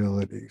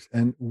vulnerabilities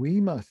and we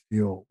must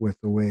deal with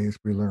the ways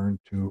we learn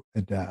to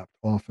adapt,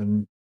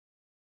 often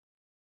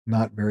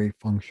not very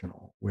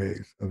functional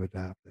ways of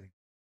adapting.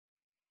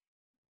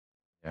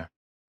 yeah.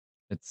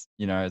 It's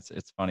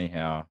funny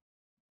how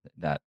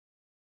that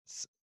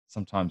s-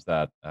 sometimes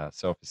that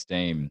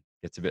self-esteem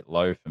gets a bit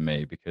low for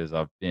me because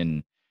I've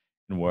been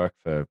in work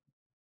for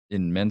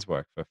in men's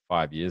work for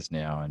 5 years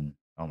now, and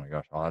oh my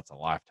gosh, oh, that's a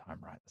lifetime,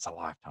 right? That's a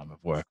lifetime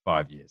of work,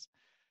 5 years.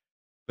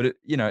 But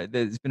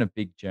there's been a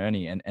big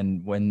journey,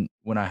 and when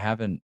I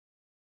haven't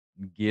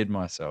geared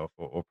myself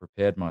or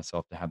prepared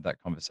myself to have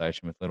that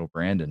conversation with little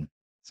Brandon,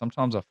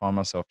 sometimes I find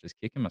myself just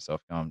kicking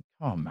myself, going,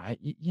 "Come on, mate,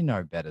 you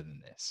know better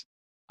than this."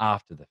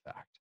 After the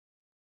fact.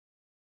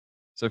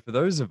 So for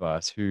those of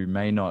us who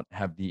may not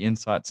have the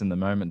insights in the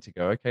moment to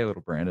go, "Okay,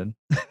 little Brandon,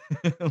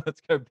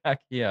 let's go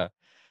back here."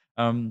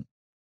 Um,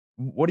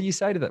 what do you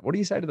say to that? What do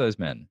you say to those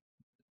men?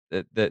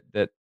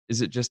 That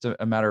is it just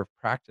a matter of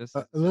practice?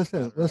 Is it just a Listen,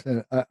 matter of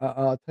listen,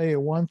 I'll tell you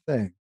one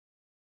thing.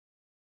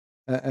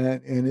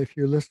 And if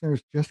your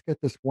listeners just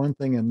get this one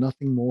thing and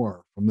nothing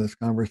more from this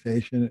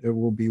conversation, it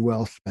will be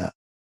well spent.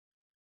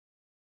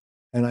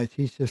 And I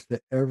teach this to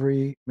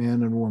every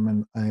man and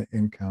woman I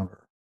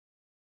encounter.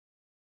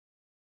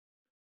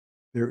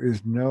 There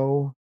is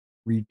no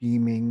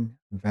redeeming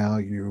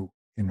value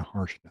in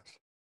harshness.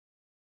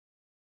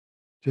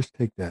 Just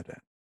take that in.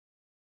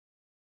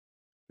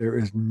 There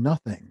is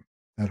nothing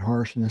that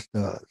harshness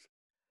does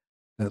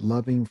that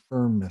loving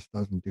firmness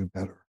doesn't do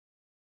better.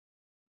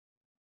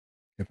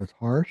 If it's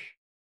harsh,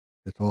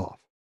 it's off.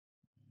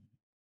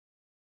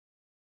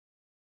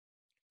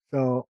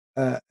 So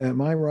at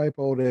my ripe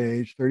old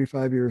age,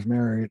 35 years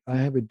married, I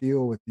have a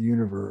deal with the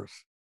universe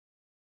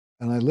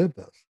and I live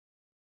this.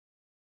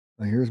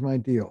 Now, here's my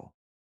deal.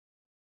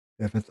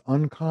 If it's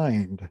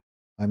unkind,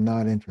 I'm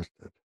not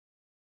interested.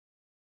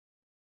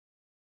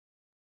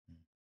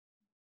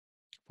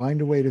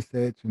 Find a way to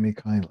say it to me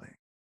kindly,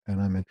 and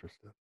I'm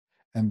interested.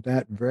 And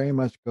that very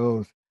much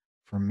goes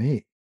for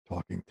me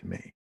talking to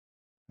me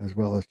as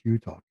well as you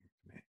talking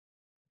to me.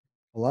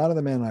 A lot of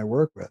the men I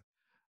work with,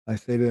 I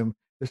say to them,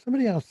 if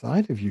somebody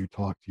outside of you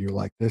talk to you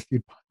like this,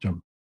 you'd punch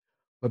them.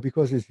 But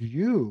because it's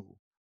you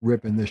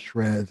ripping the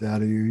shreds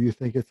out of you, you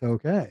think it's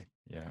okay.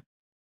 yeah.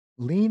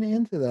 Lean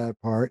into that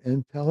part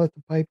and tell it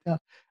to pipe down.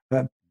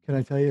 Can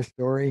I tell you a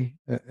story?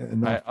 I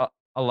Enough. I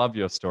I love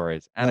your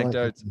stories. I like to,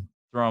 Anecdotes,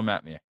 throw them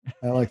at me.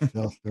 I like to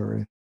tell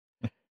stories.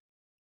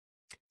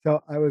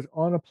 So I was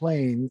on a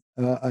plane.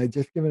 I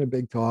just given a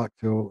big talk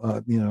to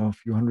a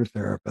few hundred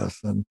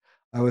therapists, and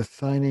I was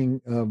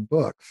signing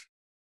books.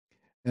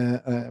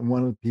 And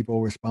one of the people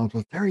responsible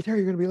was, Terry, you're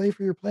going to be late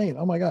for your plane.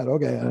 Oh my God.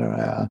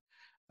 Okay.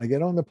 I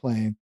get on the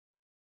plane.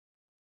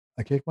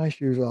 I kick my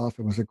shoes off.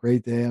 It was a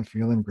great day. I'm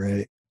feeling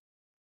great.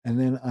 And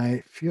then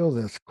I feel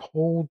this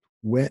cold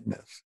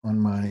wetness on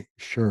my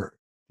shirt.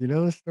 You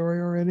know the story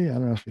already? I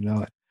don't know if you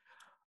know it.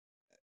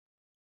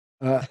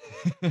 Uh,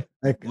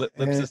 I, Lips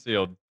are and,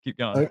 sealed. Keep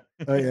going. uh,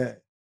 oh yeah.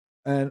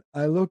 And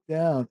I looked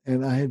down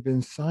and I had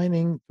been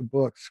signing the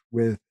books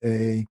with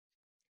a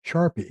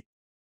Sharpie.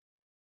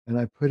 And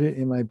I put it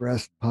in my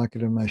breast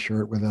pocket of my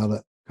shirt without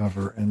a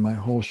cover. And my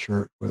whole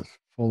shirt was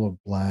full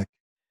of black,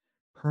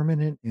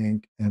 permanent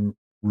ink and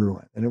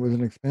ruin. And it was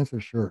an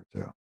expensive shirt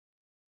too.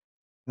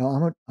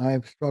 Now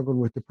I've struggled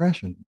with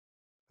depression.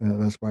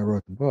 That's why I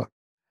wrote the book.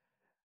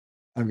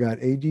 I've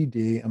got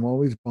ADD. I'm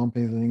always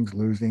bumping things,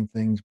 losing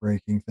things,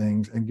 breaking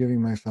things, and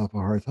giving myself a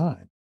hard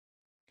time.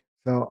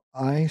 So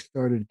I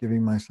started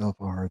giving myself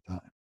a hard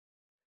time.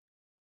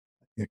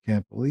 You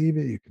can't believe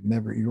it. You could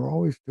never. You're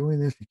always doing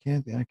this. You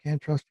can't. I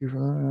can't trust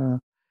you.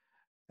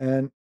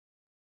 And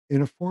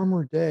in a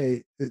former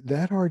day,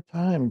 that hard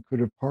time could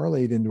have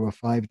parlayed into a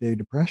 5-day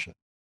depression.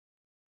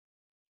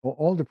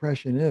 All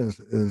depression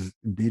is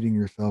beating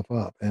yourself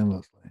up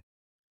endlessly.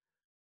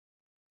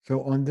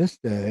 So on this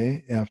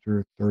day,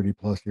 after 30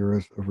 plus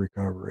years of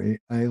recovery,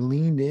 I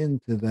leaned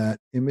into that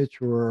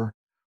immature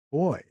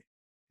boy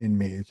in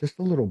me, just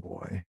a little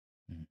boy.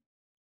 Mm.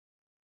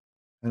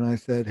 And I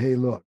said, hey,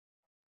 look,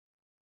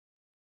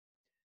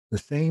 the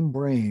same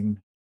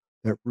brain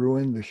that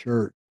ruined the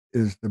shirt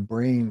is the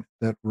brain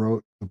that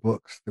wrote the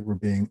books that were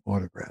being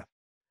autographed.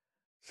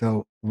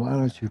 So why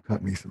don't you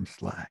cut me some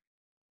slack?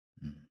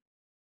 Mm.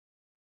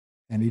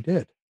 And he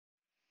did.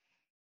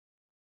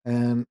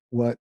 And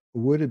what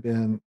would have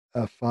been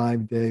a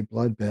 5-day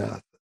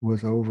bloodbath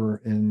was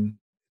over in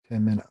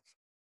 10 minutes.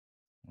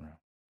 Wow.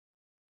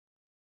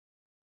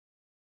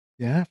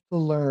 You have to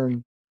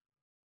learn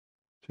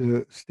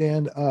to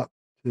stand up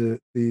to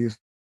these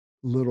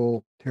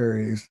little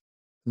Terrys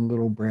and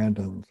little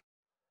Brandons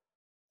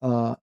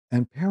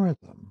and parent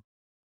them,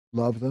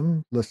 love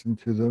them, listen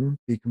to them,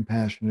 be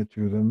compassionate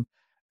to them,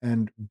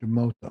 and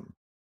demote them.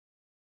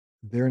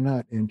 They're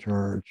not in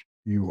charge,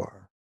 you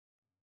are.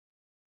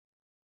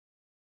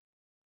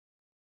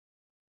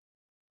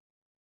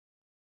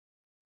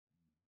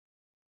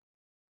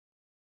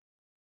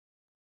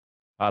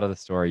 Part of the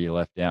story you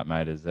left out,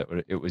 mate, is that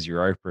it was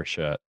your Oprah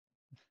shirt.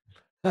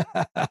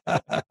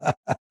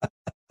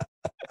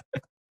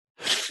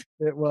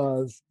 It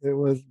was. It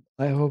was.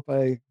 I hope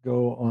I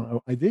go on.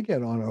 I did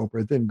get on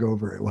Oprah. It didn't go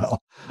very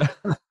well,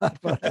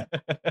 but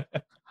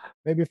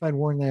maybe if I'd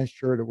worn that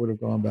shirt, it would have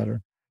gone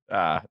better.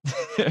 Ah,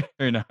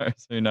 who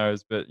knows? Who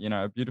knows? But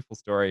a beautiful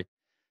story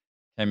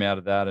came out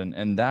of that,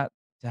 and that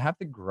to have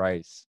the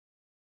grace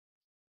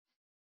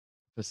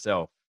for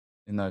self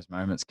in those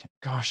moments,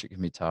 gosh, it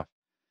can be tough.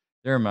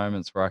 There are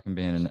moments where I can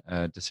be in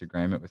a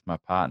disagreement with my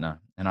partner,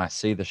 and I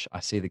see I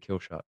see the kill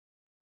shot.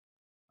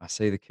 I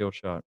see the kill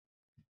shot,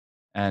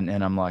 and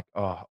I'm like,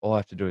 oh, all I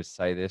have to do is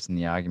say this, and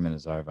the argument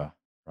is over,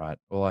 right?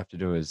 All I have to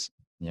do is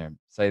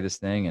say this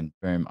thing, and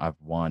boom, I've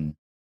won.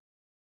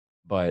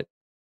 But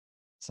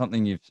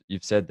something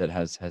you've said that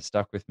has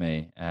stuck with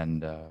me,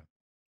 and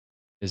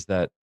is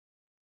that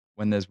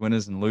when there's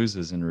winners and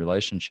losers in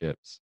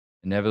relationships,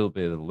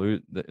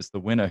 inevitably it's the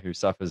winner who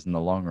suffers in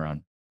the long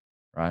run,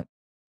 right?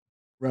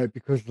 Right,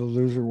 because the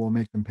loser will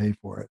make them pay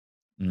for it.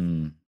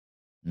 Mm,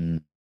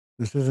 mm,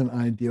 This isn't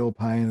ideal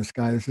pie in the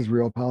sky. This is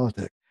real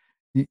politics.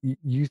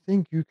 You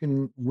think you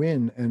can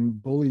win and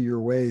bully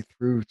your way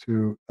through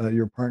to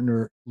your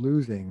partner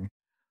losing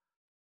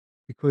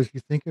because you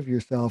think of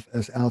yourself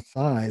as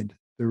outside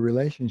the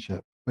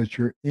relationship, but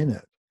you're in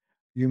it.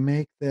 You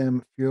make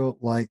them feel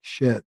like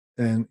shit.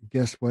 And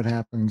guess what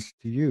happens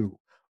to you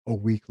a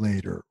week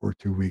later or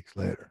 2 weeks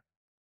later?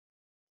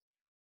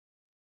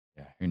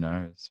 yeah, who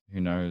knows?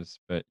 Who knows?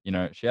 But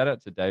shout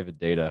out to David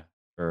Dieter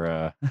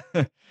for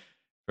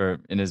for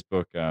in his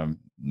book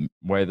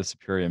Way the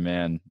Superior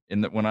Man.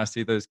 In that, when I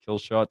see those kill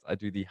shots, I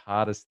do the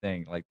hardest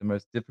thing, like the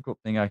most difficult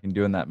thing I can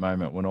do in that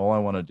moment, when all I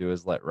want to do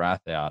is let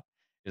wrath out,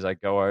 is I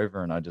go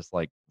over and I just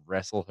like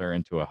wrestle her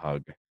into a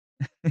hug.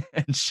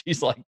 And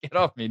she's like, get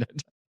off me.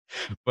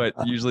 But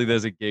usually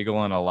there's a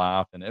giggle and a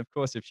laugh, and of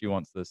course if she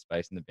wants the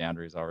space and the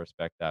boundaries, I'll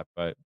respect that.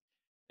 But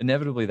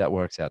inevitably that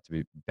works out to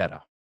be better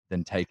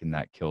than taking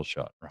that kill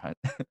shot, right?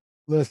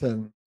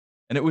 Listen,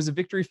 And it was a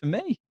victory for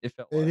me. It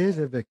felt it like, is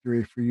a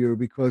victory for you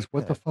because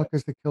what the yeah. fuck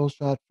is the kill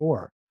shot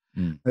for?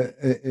 Mm,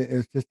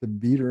 It's just to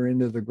beat her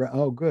into the ground.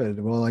 Oh, good.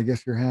 Well, I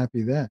guess you're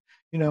happy then.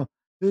 You know,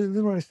 this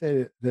is what I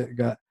say that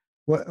got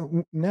what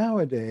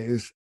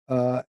nowadays,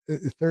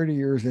 30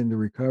 years into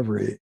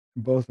recovery,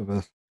 both of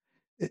us,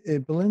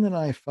 Belinda and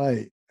I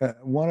fight.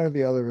 One or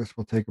the other of us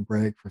will take a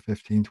break for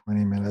 15,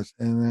 20 minutes,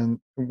 and then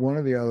one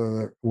or the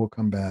other will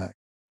come back.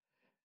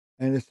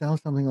 And it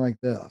sounds something like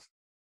this.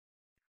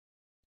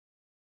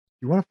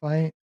 You want to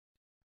fight?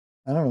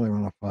 I don't really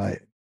want to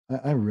fight.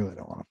 I really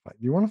don't want to fight.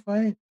 Do you want to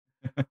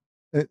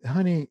fight?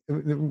 Honey,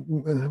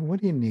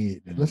 what do you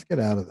need? mm, Let's get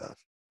out of this.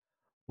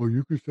 Well,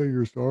 you could say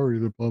you're sorry.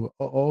 The blah, blah.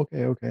 Oh,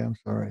 okay, okay, I'm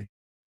sorry.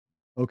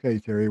 Okay,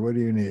 Terry, what do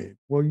you need?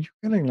 Well, you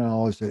can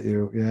acknowledge that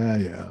yeah,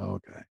 yeah,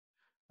 okay.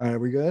 All right,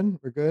 we good?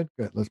 We're good?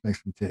 Good. Let's make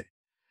some tea.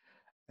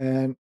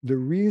 And the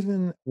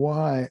reason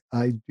why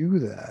I do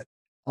that,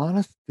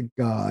 honest to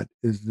God,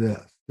 is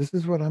this. This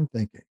is what I'm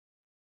thinking.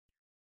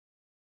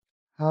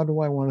 How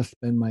do I want to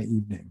spend my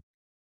evening?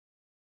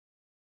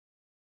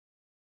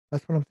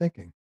 That's what I'm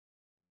thinking.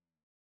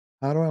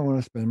 How do I want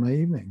to spend my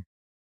evening?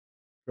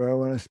 Do I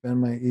want to spend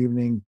my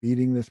evening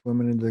beating this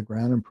woman into the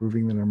ground and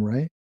proving that I'm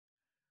right?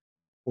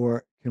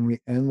 Or can we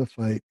end the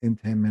fight in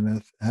 10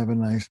 minutes, have a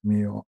nice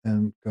meal,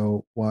 and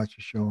go watch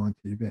a show on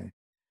TV?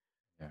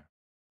 yeah.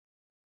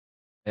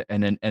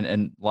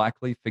 And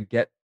likely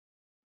forget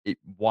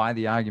why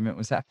the argument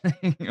was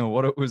happening, or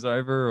what it was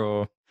over,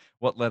 or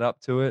what led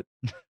up to it.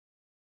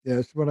 Yeah,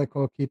 it's what I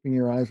call keeping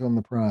your eyes on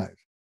the prize.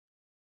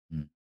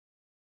 Mm,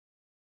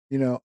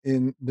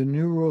 In the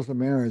New Rules of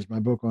Marriage,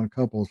 my book on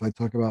couples, I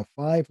talk about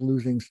 5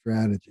 losing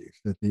strategies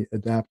that the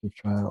adaptive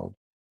child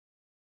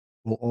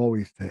will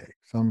always take,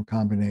 some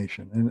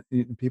combination.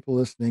 And people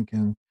listening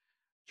can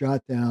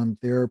jot down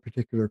their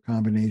particular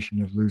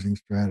combination of losing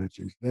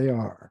strategies. They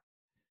are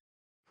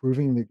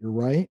proving that you're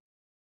right.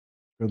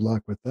 Good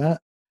luck with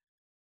that.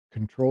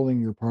 Controlling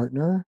your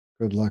partner.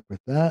 Good luck with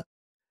that.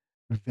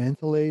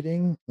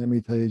 Ventilating. Let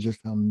me tell you just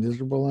how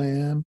miserable I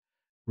am.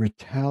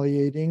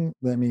 Retaliating.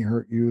 Let me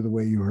hurt you the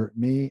way you hurt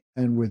me.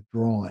 And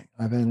withdrawing.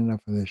 I've had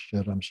enough of this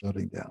shit. I'm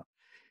shutting down.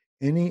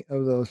 Any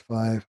of those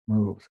five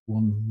moves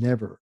will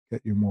never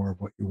get you more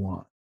of what you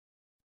want.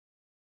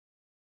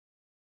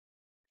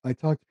 I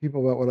talk to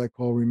people about what I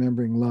call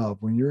remembering love.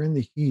 When you're in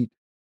the heat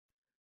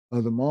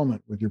of the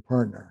moment with your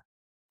partner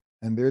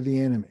and they're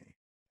the enemy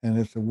and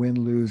it's a win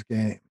lose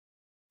game,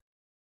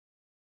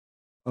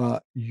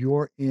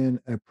 you're in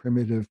a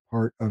primitive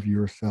part of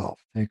yourself.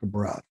 Take a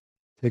breath,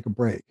 take a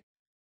break,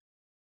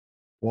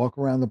 walk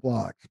around the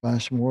block,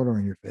 splash some water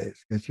on your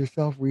face, get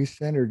yourself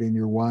recentered in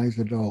your wise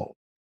adult,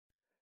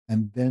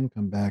 and then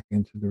come back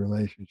into the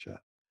relationship.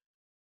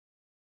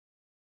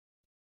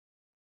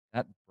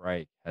 That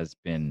break has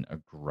been a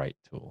great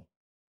tool.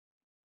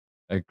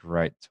 A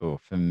great tool.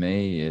 For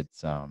me,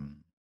 it's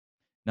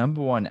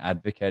number one,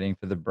 advocating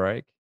for the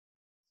break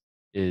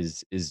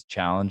is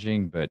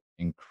challenging but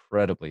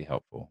incredibly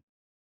helpful,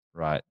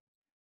 right?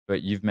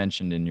 But you've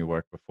mentioned in your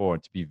work before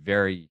to be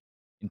very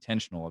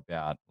intentional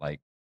about like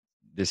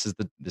this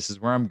is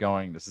where I'm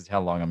going, this is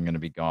how long I'm going to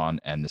be gone,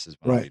 and this is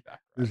when I'll Right. be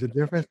back, right? There's a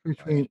difference Right.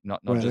 between, Not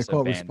right, I just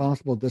call it abandon.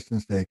 responsible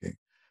distance taking.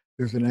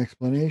 There's an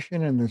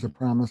explanation and there's a Mm,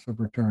 promise of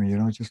return. You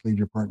don't just leave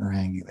your partner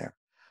hanging there.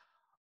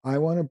 I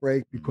want to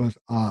break mm. because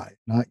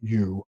not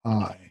you,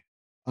 I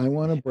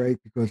want to break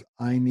because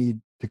I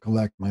need to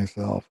collect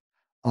myself.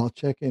 I'll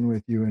check in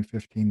with you in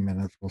 15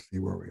 minutes. We'll see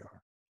where we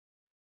are.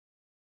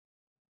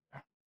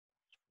 Yeah.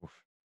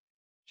 Oof.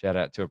 Shout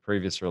out to a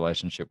previous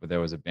relationship where there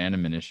was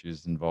abandonment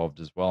issues involved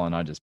as well, and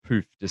I just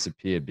poof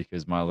disappeared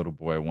because my little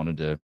boy wanted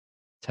to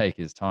take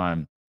his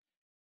time.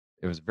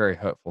 It was a very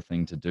hurtful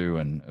thing to do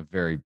and a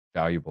very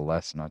valuable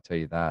lesson, I tell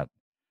you that.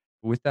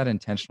 But with that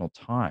intentional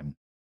time,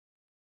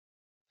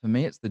 for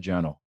me, it's the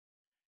journal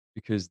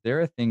because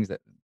there are things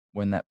that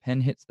when that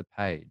pen hits the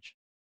page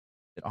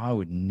that I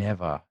would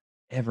never,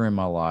 ever in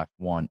my life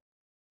want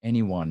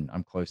anyone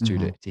I'm close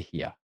Mhm. to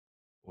hear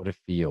or to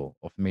feel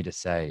or for me to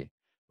say.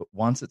 But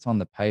once it's on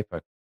the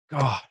paper,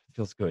 God, it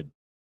feels good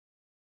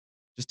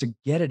just to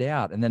get it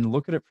out and then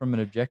look at it from an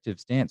objective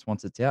stance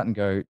once it's out and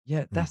go,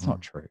 yeah, that's not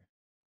Mhm. true.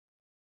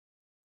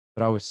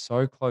 But I was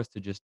so close to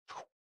just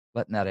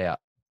letting that out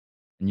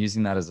and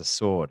using that as a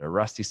sword, a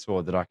rusty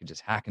sword that I could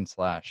just hack and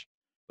slash.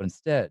 But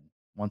instead,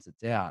 once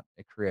it's out,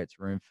 it creates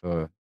room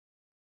for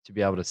to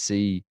be able to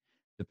see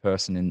the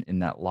person in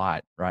that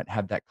light, right?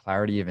 Have that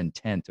clarity of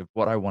intent of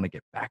what I want to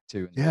get back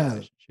to in the Yeah,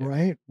 relationship.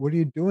 right. What are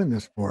you doing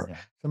this for?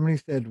 Yeah. Somebody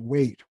said,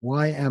 wait,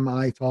 why am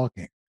I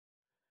talking?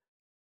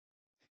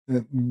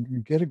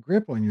 Get a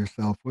grip on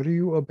yourself. What are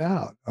you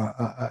about?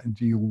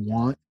 Do you Yeah.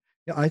 want?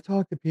 Yeah, I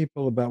talk to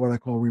people about what I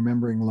call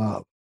remembering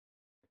love.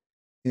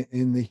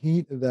 In the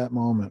heat of that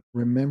moment,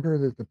 remember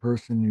that the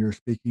person you're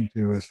speaking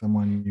to is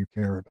someone you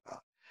care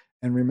about.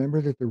 And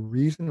remember that the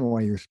reason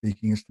why you're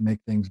speaking is to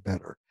make things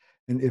better.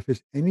 And if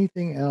it's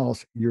anything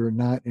else, you're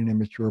not an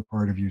immature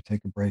part of you.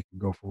 Take a break and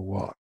go for a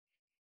walk.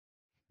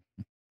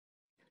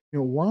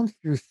 Once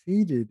you're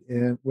seated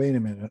in, wait a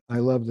minute, I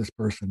love this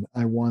person.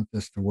 I want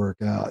this to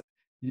work out.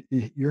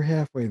 You're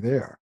halfway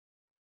there.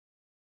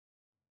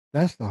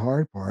 That's the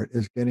hard part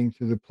is getting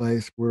to the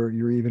place where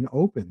you're even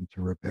open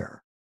to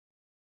repair.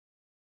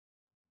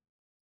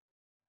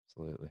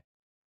 Absolutely.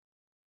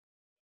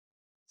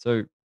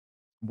 So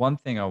one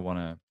thing I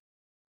want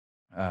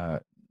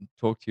to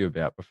talk to you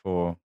about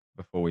before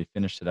we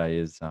finish today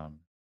is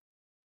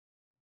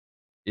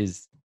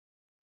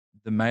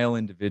the male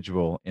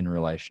individual in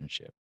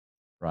relationship,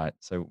 right?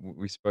 So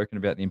we've spoken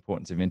about the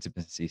importance of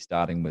intimacy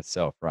starting with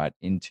self, right?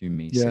 Into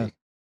me Yes. see,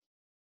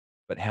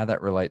 but how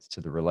that relates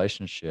to the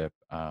relationship.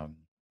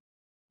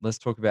 Let's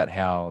talk about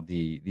how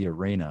the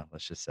arena,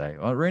 let's just say,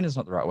 well, arena is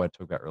not the right way to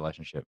talk about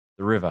relationship.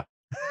 The river,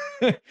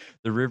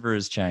 the river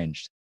has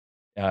changed.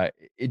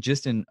 It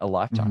just in a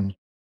lifetime.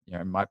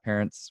 Hmm. My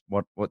parents,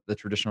 what the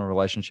traditional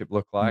relationship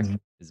looked like Hmm.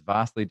 is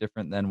vastly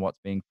different than what's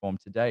being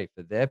formed today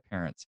for their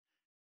parents.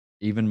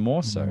 Even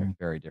more so, Hmm.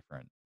 very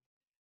different.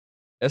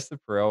 Esther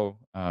Perel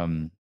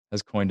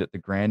has coined it the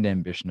grand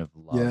ambition of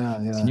love. Yeah,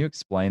 Can yeah. you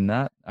explain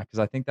that? Because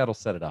I think that'll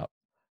set it up.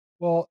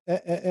 Well,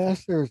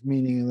 Esther's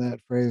meaning in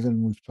that phrase,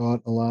 and we've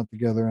taught a lot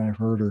together, and I've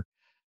heard her.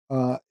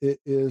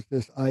 It is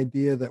this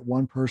idea that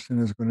one person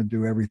is going to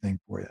do everything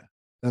for you.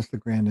 That's the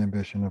grand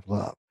ambition of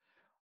love.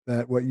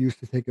 That what used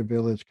to take a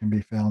village can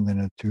be found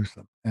in a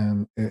twosome,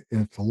 and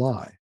it's a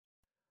lie.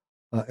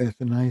 It's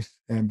a nice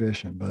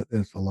ambition, but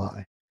it's a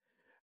lie.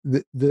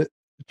 The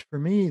For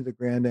me, the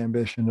grand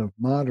ambition of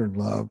modern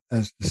love,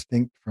 as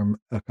distinct from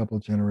a couple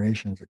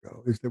generations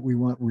ago, is that we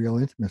want real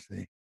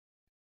intimacy.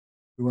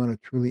 We want a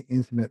truly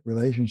intimate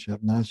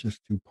relationship, not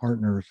just two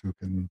partners who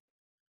can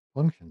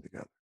function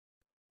together.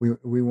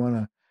 We want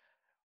to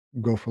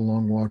go for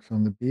long walks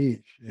on the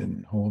beach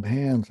and hold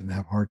hands and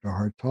have heart to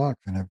heart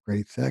talks and have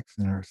great sex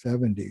in our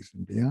 70s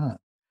and beyond.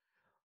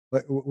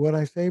 But what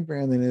I say,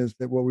 Brandon, is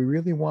that what we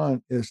really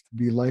want is to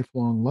be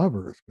lifelong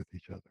lovers with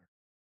each other.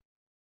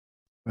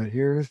 But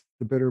here's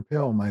the bitter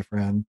pill, my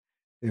friend.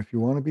 If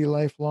you want to be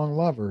lifelong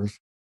lovers,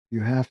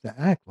 you have to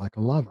act like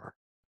a lover.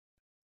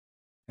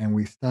 And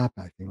we stop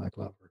acting like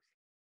lovers.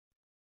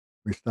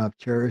 We stop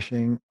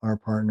cherishing our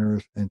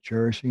partners and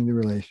cherishing the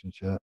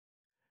relationship.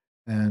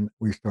 And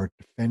we start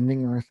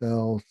defending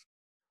ourselves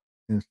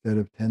instead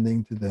of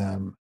tending to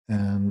them.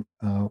 And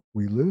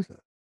we lose it.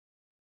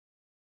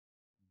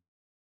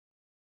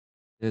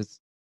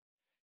 There's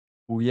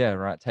Well, yeah,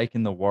 right.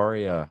 Taking the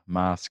warrior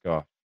mask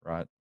off,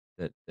 right?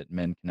 That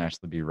men can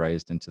actually be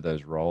raised into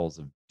those roles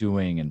of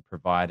doing and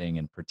providing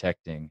and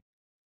protecting.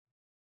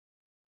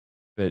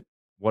 But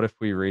what if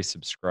we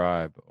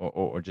resubscribe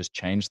or just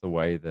change the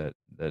way that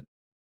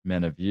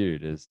men are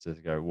viewed is to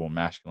go, well,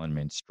 masculine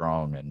means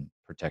strong and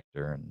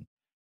protector and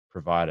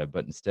provider,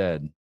 but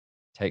instead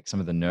take some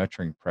of the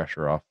nurturing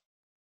pressure off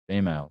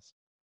females,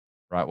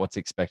 right? What's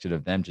expected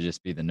of them to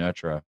just be the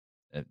nurturer,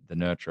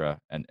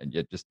 and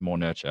yet just more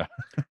nurture,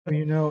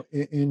 Well,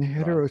 in right?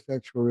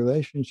 heterosexual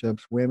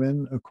relationships,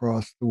 women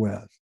across the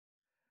West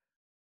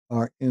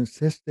are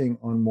insisting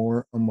on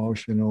more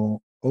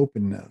emotional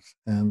openness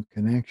and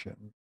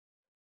connection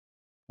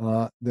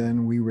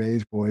than we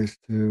raise boys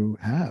to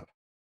have.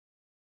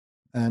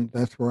 And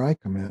that's where I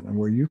come in and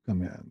where you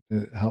come in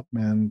to help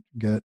men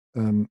get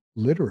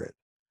literate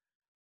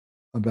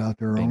about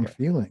their own Bingo.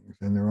 feelings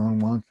and their own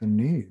wants and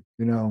needs.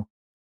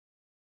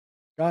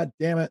 God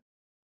damn it.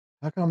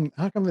 How come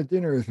the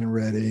dinner isn't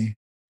ready?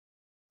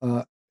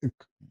 It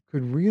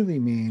could really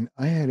mean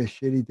I had a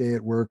shitty day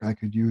at work. I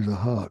could use a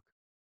hug.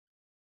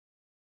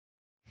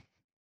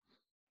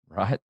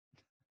 Right?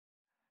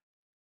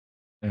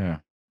 Yeah.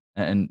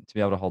 And to be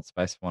able to hold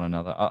space for one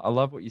another. I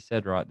love what you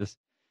said, right? This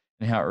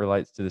and how it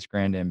relates to this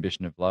grand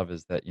ambition of love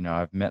is that,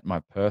 I've met my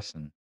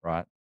person,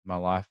 right? My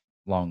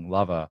lifelong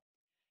lover.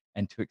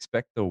 And to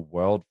expect the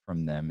world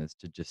from them is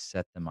to just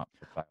set them up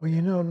for Well,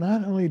 failure.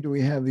 not only do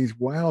we have these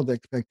wild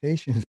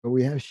expectations, but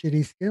we have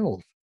shitty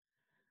skills.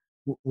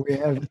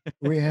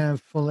 We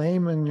have filet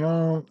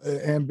mignon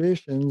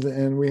ambitions,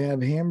 and we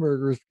have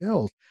hamburger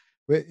skills.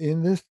 But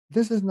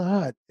this is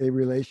not a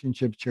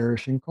relationship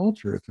cherishing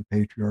culture. It's a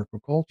patriarchal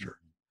culture,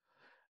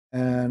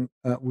 Mhm.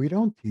 and we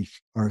don't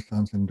teach our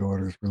sons and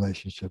daughters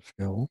relationship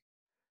skills.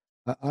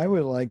 I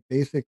would like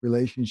basic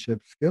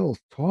relationship skills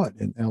taught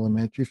in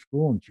elementary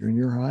school and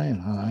junior high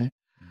and high.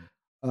 Mhm.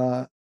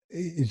 Uh,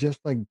 it's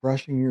just like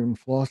brushing your and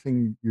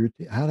flossing your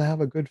teeth. How to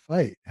have a good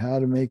fight, how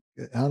to make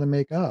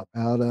up,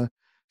 how to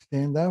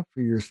stand up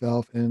for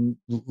yourself, and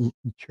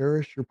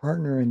cherish your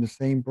partner in the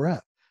same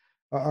breath.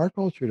 Our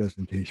culture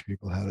doesn't teach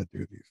people how to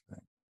do these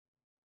things,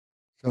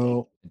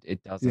 so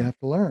It you doesn't. have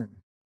to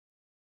learn.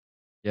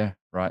 Yeah,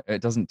 right.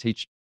 It doesn't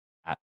teach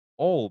at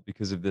all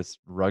because of this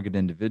rugged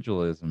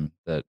individualism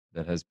that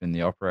has been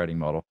the operating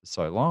model for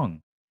so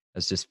long.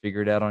 It's just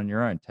figure it out on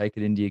your own. Take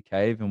it into your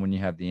cave, and when you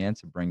have the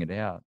answer, bring it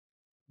out.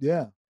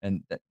 Yeah,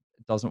 And that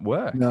doesn't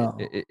work. no,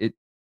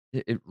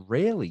 It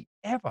rarely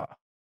ever,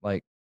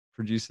 like,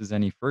 produces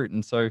any fruit,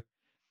 and so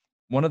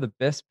one of the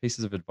best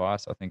pieces of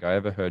advice I think I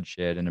ever heard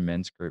shared in a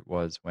men's group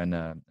was when,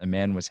 a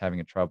man was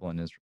having trouble in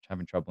his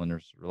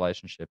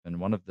relationship, and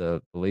one of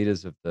the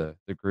leaders of the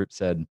group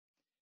said,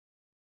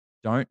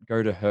 "Don't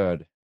go to her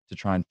to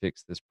try and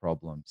fix this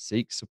problem.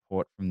 Seek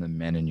support from the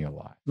men in your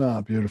life.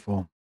 no,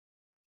 beautiful.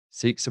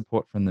 Seek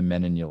support from the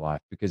men in your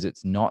life because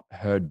it's not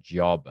her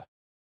job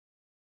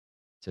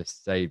to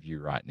save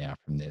you right now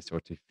from this or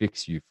to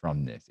fix you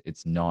from this.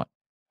 It's not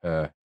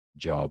her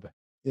job."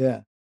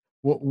 Yeah.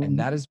 What And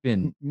that has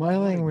been my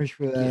what a language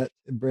for that,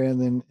 gift.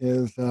 Brandon,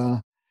 is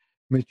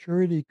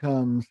maturity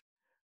comes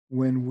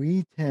when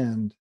we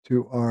tend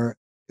to our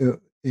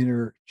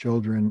inner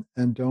children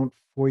and don't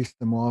foist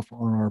them off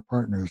on our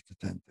partners to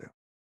tend to.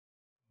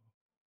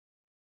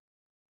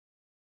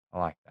 I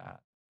like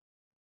that.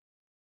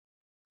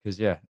 'Cause,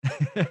 yeah,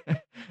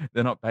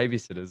 they're not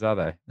babysitters, are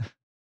they?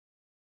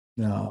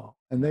 No.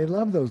 And they No.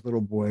 love those little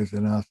boys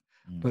in us,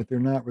 Mm. but they're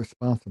not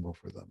responsible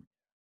for them.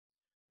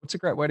 What's a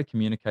great way to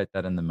communicate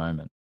that in the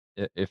moment?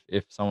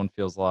 If someone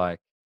feels like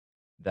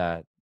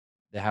that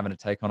they're having to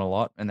take on a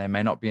lot and they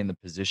may not be in the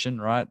position,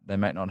 right? They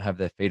might not have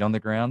their feet on the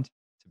ground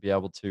to be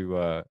able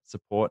to,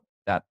 support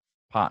that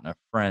partner,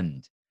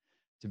 friend,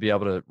 to be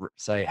able to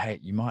say, "Hey,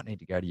 you might need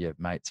to go to your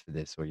mates for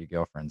this or your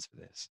girlfriends for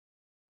this."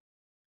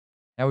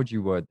 How would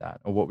you word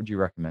that? Or what would you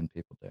recommend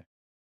people do?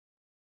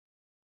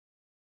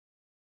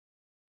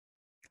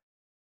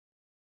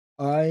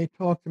 I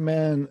talk to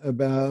men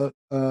about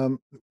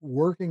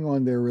working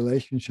on their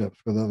relationships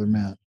with other Mm,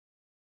 men,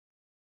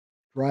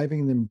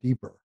 driving them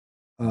deeper.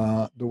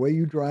 mm, The way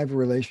you drive a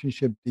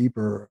relationship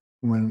deeper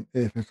when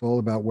if it's all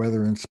about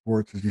weather and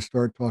sports is you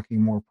start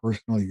talking more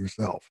personally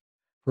yourself.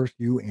 First,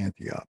 you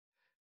ante up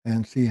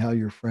and see how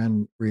your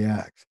friend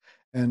reacts.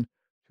 And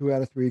two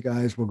out of three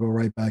guys will go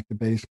right back to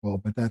baseball,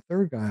 but that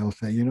third guy will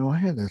say, I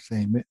had the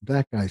same.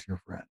 That guy's your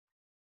friend.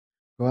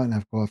 Go out and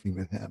have coffee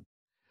with him.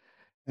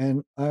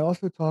 And I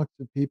also talk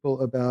to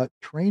people about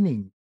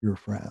training your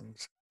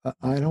friends.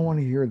 I don't want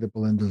to hear that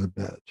Belinda's a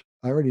bitch.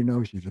 I already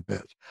know she's a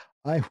bitch.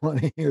 I want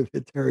to hear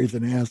that Terry's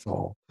an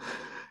asshole.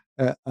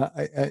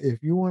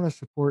 If you want to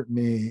support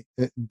me,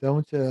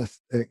 don't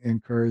just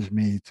encourage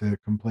me to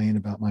complain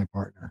about my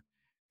partner.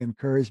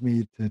 Encourage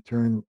me to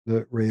turn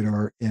the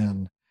radar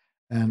in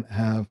and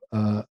have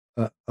a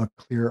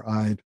clear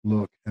eyed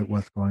look at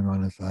what's going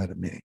on inside of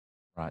me.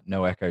 Right.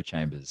 No echo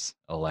chambers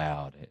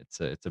allowed. It's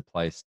a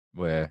place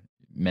where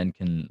men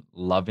can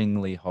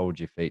lovingly hold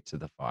your feet to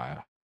the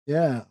fire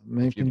Yeah,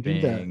 men can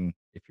do that.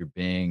 if you're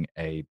being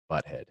a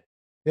butthead.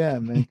 Yeah,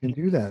 men can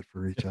do that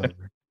for each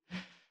other.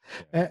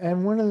 Yeah.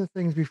 And one of the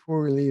things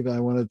before we leave I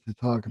wanted to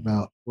talk Mhm.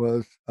 about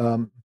was,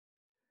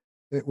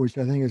 which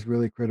I think is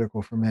really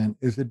critical for men,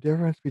 is the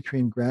difference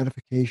between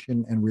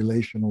gratification and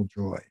relational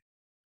joy.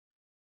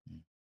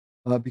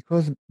 Mm.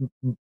 Because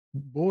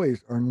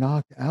boys are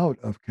knocked out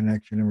of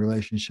connection and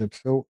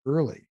relationships so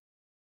early.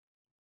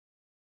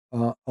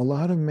 A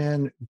lot of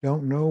men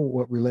don't know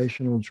what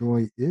relational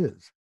joy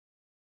is.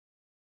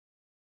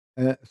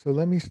 So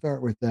let me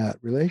start with that.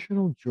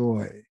 Relational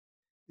joy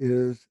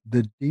is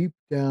the deep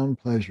down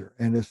pleasure,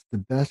 and it's the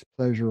best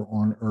pleasure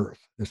on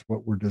earth. It's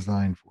what we're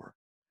designed for.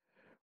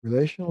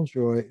 Relational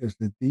joy is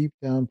the deep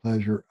down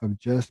pleasure of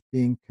just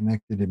being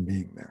connected and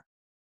being there.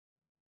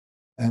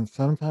 And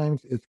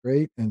sometimes it's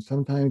great, and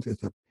sometimes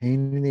it's a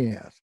pain in the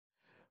ass,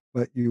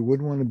 but you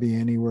wouldn't want to be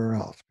anywhere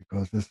else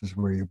because this is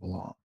where you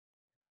belong.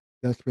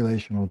 That's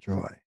relational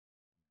joy.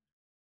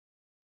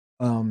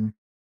 Um,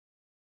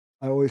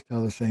 I always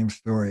tell the same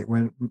story.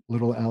 When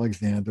little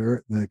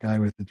Alexander, the guy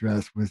with the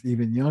dress, was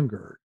even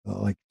younger,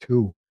 like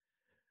two,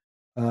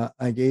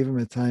 I gave him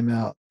a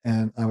timeout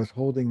and I was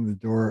holding the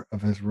door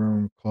of his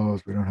room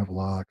closed. We don't have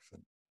locks.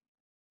 And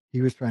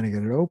he was trying to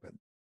get it open.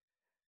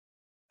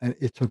 And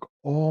it took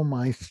all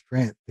my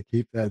strength to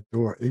keep that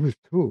door. He was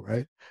two,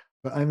 right?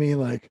 But I mean,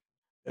 like,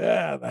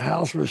 yeah, the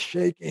house was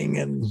shaking.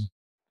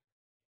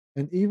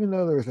 And even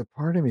though there was a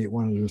part of me that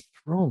wanted to just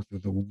throw him through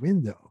the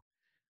window,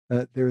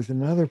 there was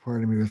another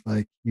part of me was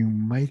like, you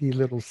mighty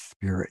little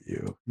spirit,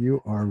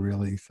 you are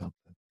really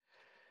something.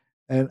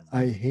 And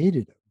I Mhm.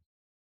 hated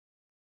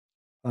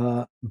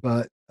him.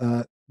 But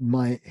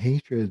my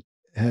hatred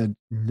had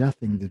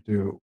nothing to Mhm.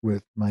 do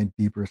with my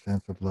deeper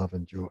sense of love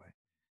and joy.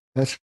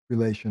 That's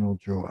relational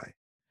joy.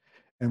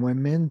 And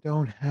when men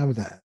don't have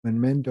that, when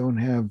men don't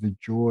have the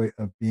joy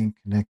of being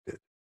connected,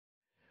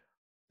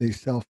 they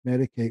self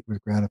medicate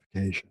with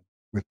gratification,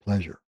 with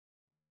pleasure.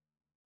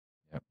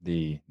 Yep.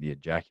 The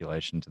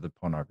ejaculation to the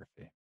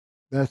pornography.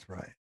 That's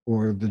right.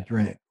 Or the Yeah.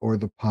 drink, or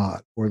the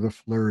pot, or the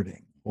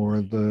flirting, Mhm.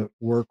 or the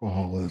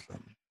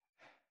workaholism.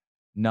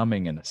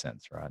 Numbing in a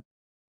sense, right?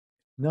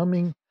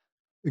 Numbing,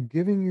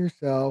 giving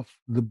yourself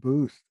the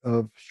boost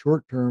of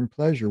short term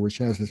pleasure, which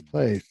has its Mhm.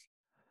 place,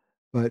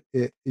 but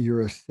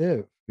you're a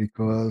sieve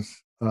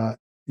because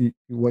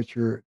what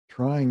you're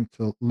trying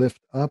to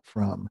lift up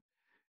from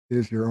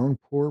is your own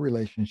poor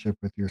relationship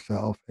with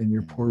yourself and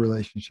your poor Mhm.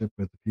 relationship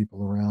with the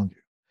people around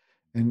you.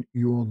 And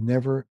you will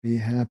never be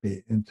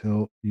happy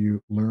until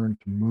you learn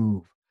to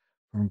move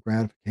from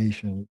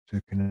gratification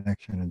to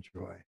connection and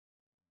joy.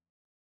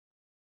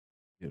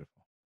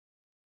 Beautiful.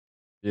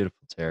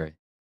 Beautiful, Terry.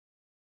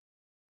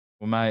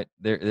 Well, mate,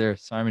 there are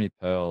so many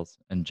pearls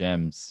and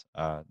gems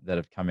that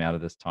have come out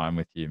of this time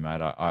with you,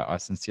 mate. I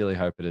sincerely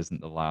hope it isn't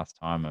the last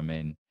time. I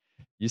mean,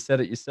 you said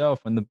it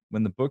yourself when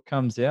the book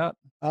comes out,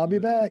 I'll be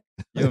you back.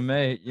 you and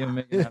me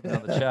gonna have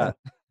another chat.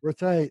 We're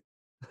tight.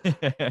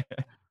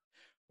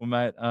 Well,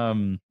 mate,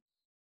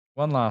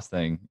 one last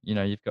thing. You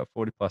know, you've got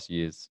 40 plus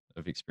years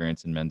of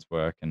experience in men's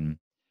work, and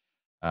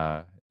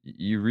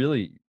you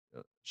really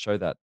show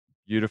that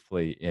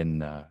beautifully in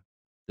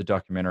the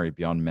documentary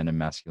Beyond Men and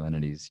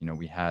Masculinities. You know,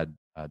 we had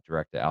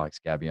director Alex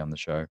Gabby on the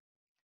show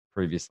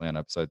previously on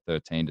episode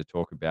 13 to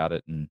talk about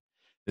it, and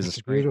there's a It's a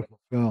screen. beautiful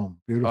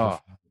film. Beautiful Oh,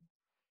 film.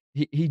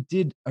 he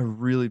did a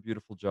really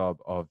beautiful job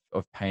of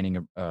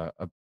painting a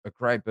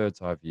great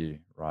bird's eye view,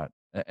 right,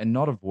 and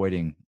not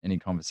avoiding any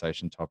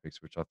conversation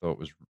topics, which I thought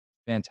was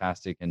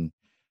fantastic. And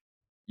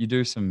you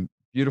do some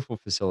beautiful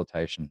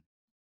facilitation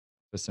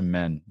for some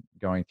men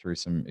going through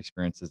some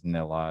experiences in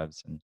their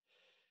lives. And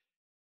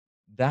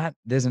that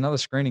there's another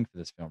screening for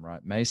this film,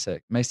 right? May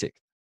 6th,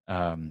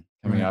 coming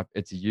Right. up.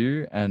 It's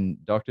you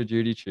and Dr.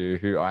 Judy Chu,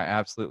 who I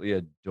absolutely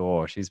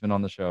adore. She's been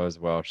on the show as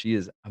well. She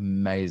is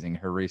amazing.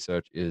 Her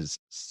research is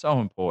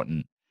so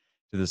important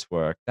to this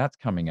work. That's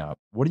coming up.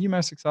 What are you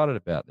most excited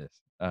about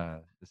this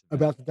event?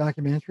 About the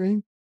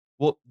documentary?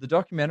 Well, the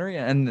documentary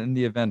and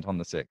the event on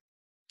the 6th.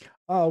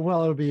 Oh,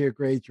 well, it'll be a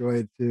great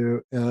joy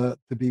to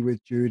be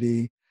with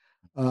Judy.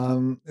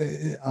 When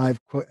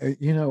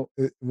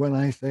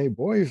I say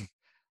boys,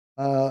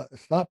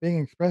 stop being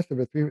expressive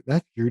at three.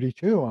 That's Judy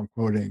too. I'm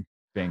quoting.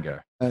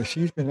 Bingo.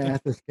 She's been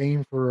at this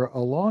game for a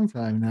long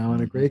time now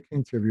and a Mhm. great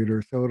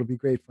contributor. So it'll be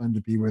great fun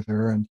to be with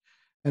her and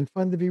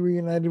fun to be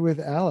reunited with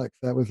Alex.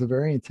 That was a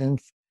very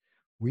intense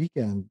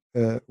weekend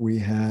we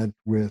had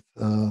with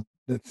the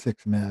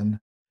six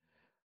men,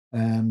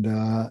 and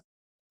uh,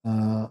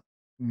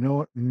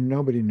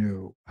 nobody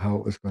knew how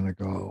it was going to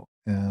go,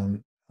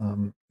 and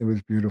It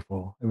was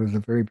beautiful. It was a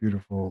very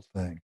beautiful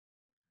thing.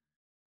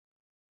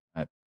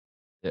 I,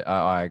 yeah,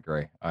 I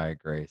agree. I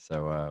agree.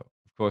 So, of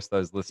course,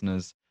 those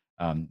listeners,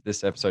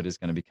 this episode is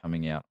going to be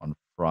coming out on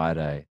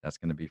Friday. That's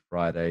going to be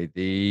Friday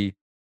the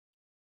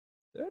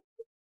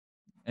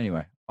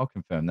anyway. I'll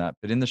confirm that.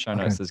 But in the show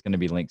Okay. notes, there's going to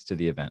be links to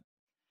the event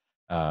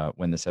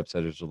when this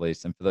episode is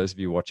released. And for those of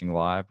you watching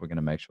live, we're going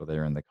to make sure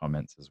they're in the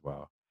comments as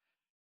well.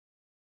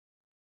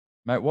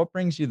 Mate, what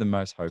brings you the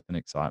most hope and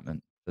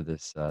excitement for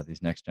this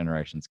these next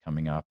generations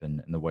coming up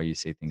and the way you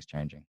see things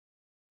changing?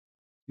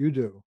 You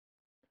do.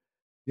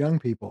 Young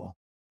people,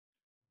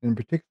 and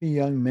particularly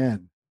young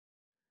men.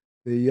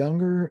 The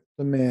younger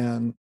the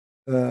man,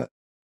 uh,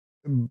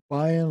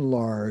 by and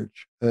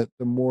large, the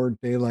more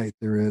daylight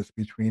there is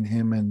between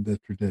him and the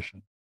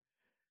tradition.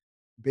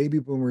 Baby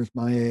boomers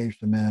my age,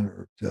 the men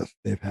are just,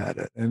 they've had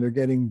it. And they're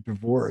getting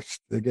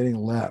divorced. They're getting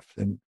left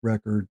in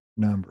record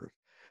numbers.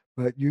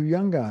 But you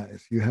young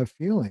guys, you have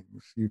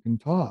feelings. You can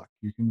talk.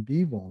 You can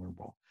be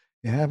vulnerable.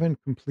 You haven't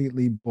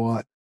completely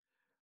bought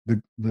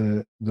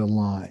the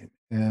line.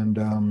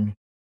 And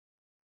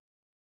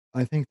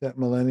I think that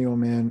millennial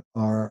men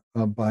are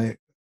by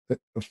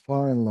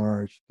far and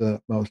large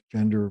the most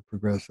gender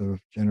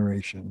progressive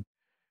generation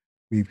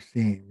we've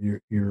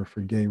seen. You're for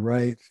gay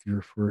rights.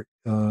 You're for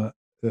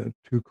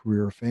two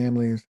career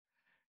families.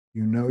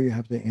 You know you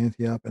have to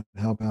ante up and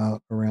help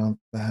out around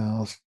the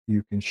house.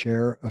 You can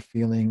share a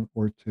feeling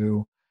or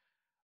two.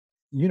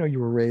 You know you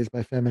were raised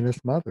by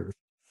feminist mothers,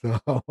 so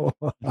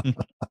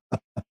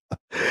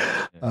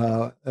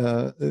Yeah,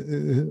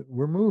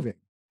 we're moving.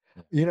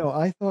 yeah, You know,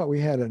 I thought we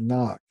had it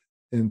knocked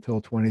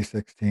until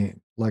 2016,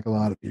 like a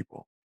lot of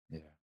people. yeah.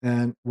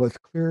 And what's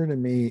clear to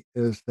me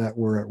is that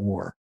we're at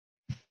war.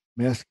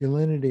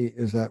 Masculinity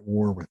is at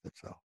war with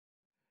itself.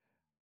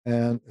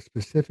 And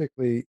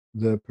specifically,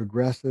 the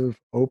progressive,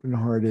 open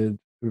hearted,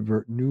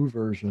 new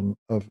version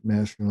of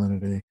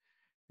masculinity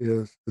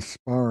is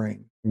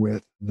sparring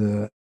with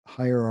the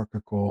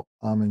hierarchical,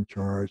 I'm in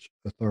charge,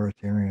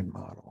 authoritarian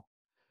model.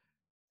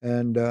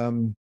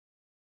 And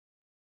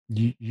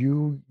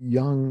you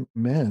young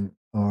men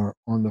are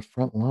on the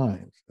front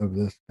lines of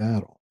this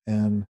battle.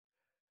 And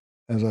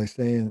as I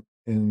say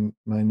in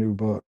my new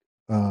book,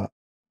 uh,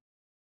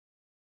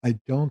 I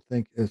don't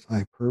think it's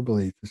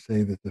hyperbole to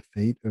say that the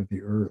fate of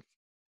the earth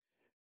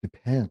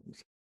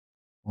depends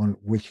on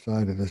which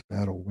side of this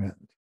battle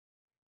wins.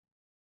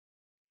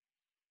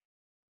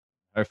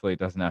 Hopefully, it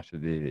doesn't have to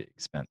be the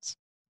expense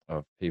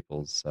of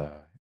people's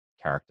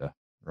character,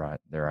 right?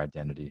 Their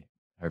identity.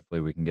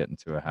 Hopefully, we can get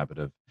into a habit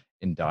of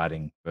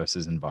indicting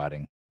versus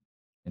inviting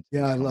into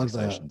Yeah, these I love that.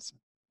 conversations.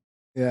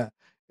 Yeah.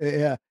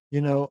 Yeah.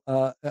 You know,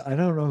 I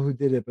don't know who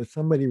did it, but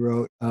somebody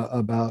wrote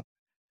about,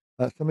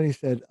 somebody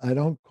said, I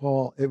don't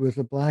call, it was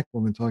a black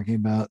woman talking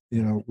about,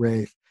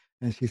 race.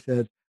 And she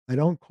said, I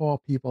don't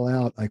call people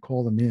out, I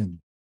call them in.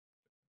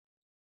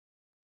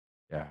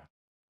 Yeah, That's,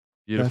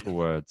 beautiful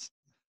words.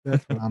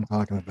 that's what I'm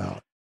talking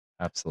about.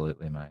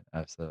 Absolutely, mate.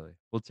 Absolutely.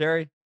 Well,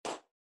 Terry,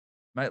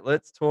 mate,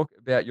 let's talk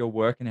about your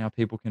work and how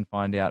people can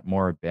find out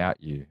more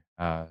about you.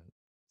 So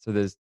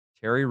there's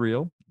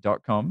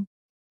terryreal.com.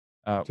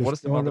 What are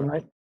Just some going to other?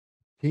 my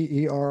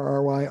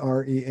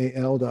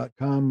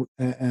TERRYREAL.com.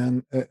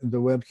 And the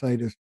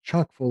website is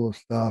chock full of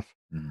stuff.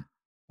 Mm,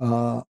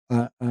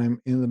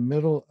 I'm in the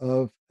middle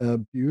of a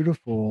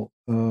beautiful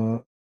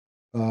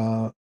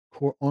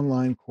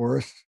online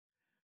course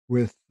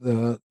with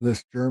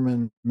this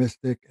German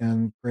mystic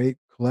and great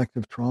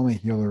collective trauma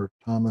healer,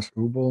 Thomas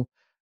Ubel.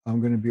 I'm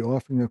going to be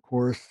offering a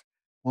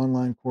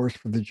online course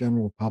for the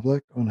general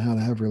public on how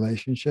to have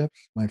relationships,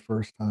 my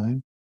first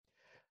time.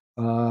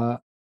 Uh,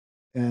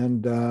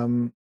 and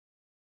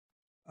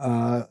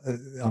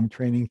I'm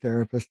training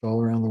therapists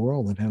all around the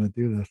world on how to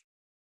do this.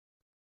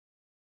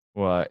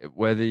 Well,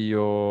 whether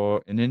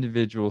you're an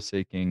individual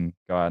seeking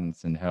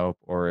guidance and help,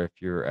 or if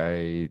you're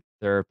a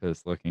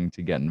therapist looking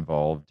to get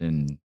involved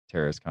in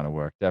Tara's kind of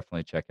work,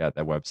 definitely check out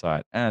their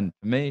website. And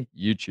for me,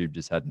 YouTube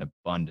just had an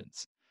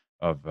abundance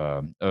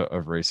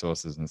of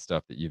resources and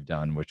stuff that you've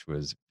done, which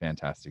was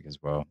fantastic as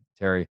well.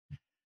 Terry,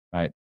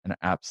 mate, an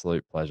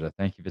absolute pleasure.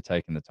 Thank you for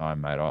taking the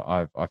time, mate.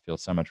 I feel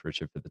so much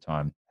richer for the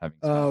time having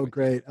spent it Oh, with you.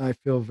 great. I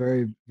feel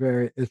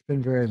it's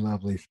been very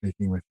lovely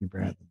speaking with you,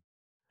 Brandon.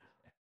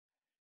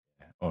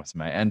 Yeah, awesome,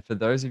 mate. And for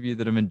those of you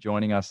that have been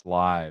joining us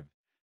live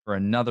for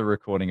another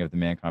recording of the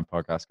Mankind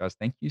Podcast, guys,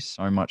 thank you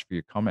so much for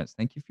your comments.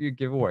 Thank you for your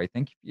giveaway.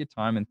 Thank you for your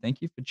time. And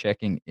thank you for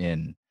checking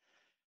in.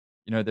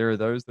 You know, there are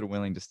those that are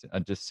willing to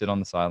just sit on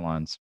the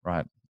sidelines,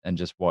 right? And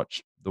just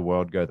watch the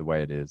world go the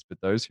way it is. But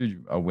those who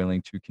are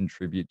willing to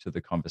contribute to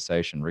the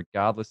conversation,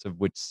 regardless of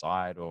which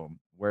side or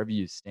wherever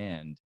you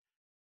stand,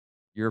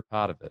 you're a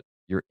part of it.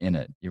 You're in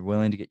it. You're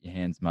willing to get your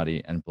hands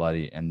muddy and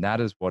bloody. And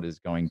that is what is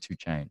going to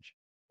change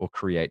or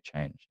create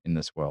change in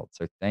this world.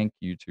 So thank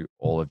you to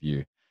all of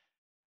you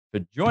for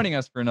joining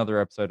us for another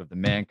episode of the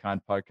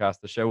Mankind Podcast,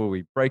 the show where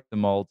we break the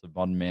molds of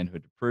modern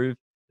manhood to prove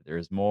that there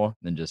is more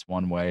than just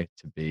one way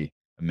to be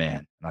a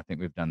man. And I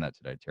think we've done that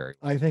today, Terry.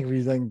 I think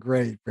we've done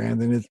great,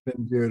 Brandon. It's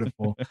been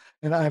beautiful.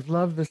 And I've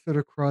loved this sort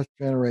of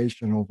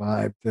cross-generational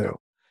vibe too,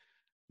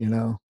 you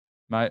know?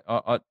 Mate,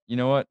 you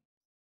know what?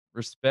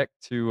 Respect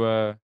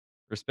to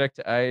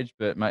age,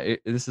 but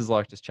mate, this is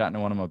like just chatting to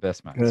one of my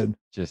best mates. Good.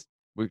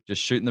 We're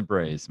just shooting the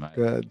breeze, mate.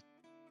 Good.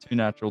 Too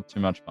natural, too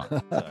much fun.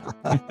 So.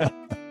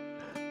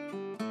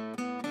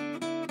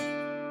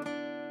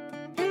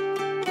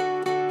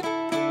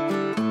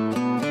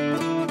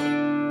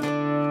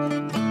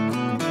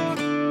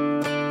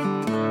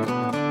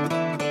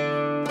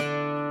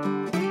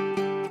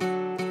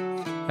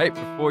 Hey,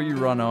 before you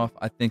run off,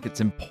 I think it's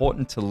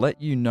important to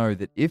let you know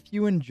that if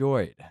you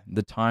enjoyed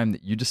the time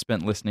that you just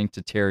spent listening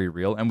to Terry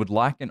Real and would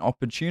like an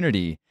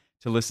opportunity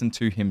to listen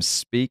to him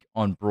speak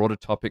on broader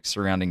topics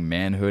surrounding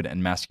manhood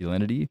and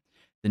masculinity,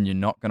 then you're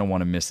not going to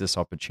want to miss this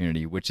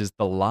opportunity, which is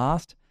the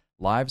last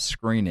live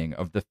screening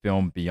of the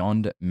film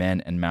Beyond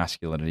Men and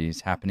Masculinity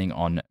is happening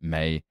on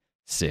May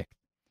 6th.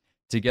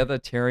 Together,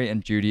 Terry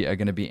and Judy are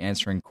going to be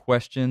answering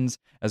questions,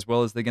 as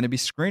well as they're going to be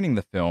screening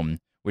the film,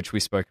 which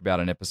we spoke about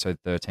in episode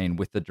 13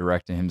 with the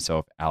director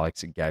himself,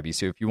 Alex Gabby.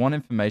 So if you want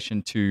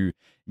information to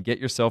get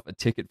yourself a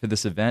ticket for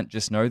this event,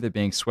 just know they're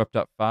being swept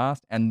up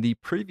fast. And the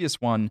previous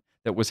one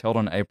that was held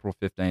on April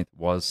 15th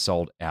was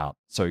sold out.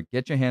 So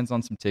get your hands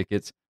on some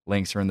tickets.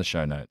 Links are in the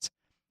show notes.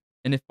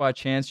 And if by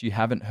chance you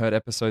haven't heard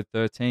episode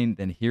 13,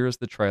 then here is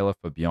the trailer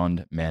for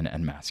Beyond Men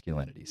and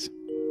Masculinities.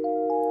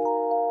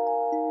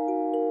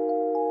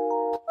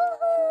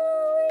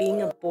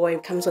 Being a boy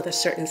comes with a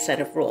certain set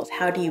of rules.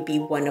 How do you be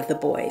one of the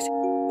boys?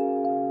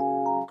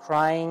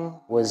 Crying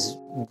was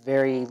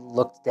very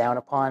looked down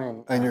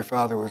upon. And your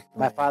father was...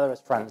 My father was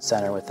front and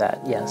center with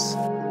that, yes.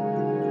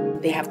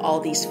 They have all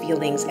these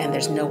feelings, and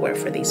there's nowhere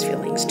for these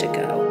feelings to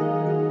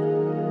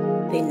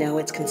go. They know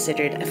it's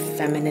considered a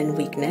feminine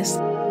weakness.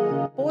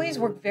 Boys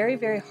work very,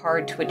 very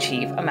hard to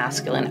achieve a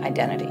masculine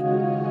identity.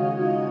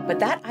 But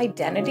that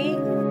identity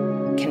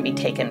can be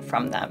taken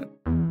from them.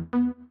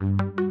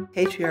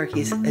 Patriarchy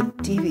is a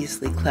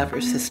deviously clever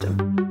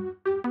system.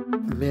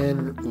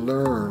 Men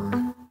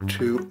learn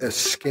to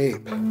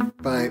escape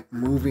by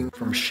moving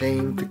from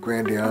shame to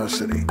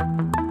grandiosity.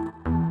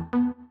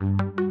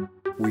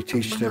 We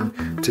teach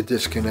them to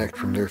disconnect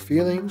from their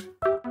feelings.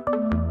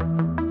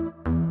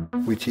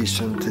 We teach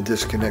them to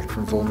disconnect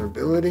from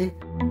vulnerability.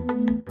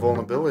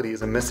 Vulnerability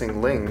is a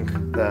missing link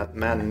that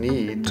men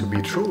need to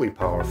be truly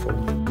powerful.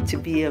 To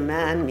be a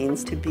man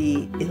means to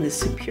be in the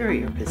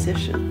superior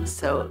position.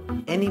 So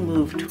any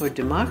move toward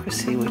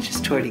democracy, which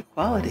is toward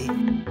equality,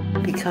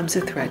 becomes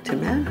a threat to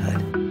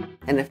manhood.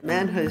 And if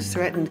manhood is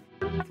threatened,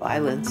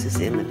 violence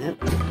is imminent.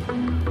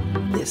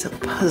 There's a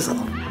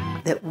puzzle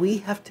that we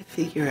have to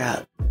figure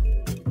out.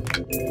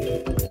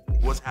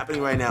 What's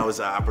happening right now is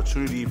an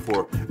opportunity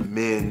for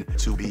men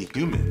to be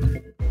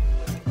human.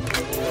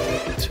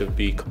 To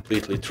be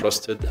completely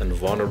trusted and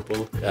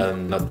vulnerable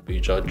and not be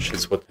judged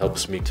is what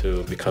helps me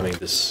to becoming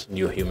this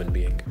new human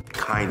being.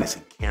 Kindness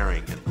and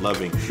caring and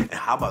loving. And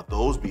how about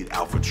those be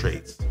alpha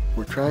traits?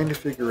 We're trying to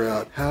figure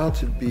out how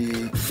to be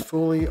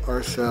fully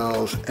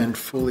ourselves and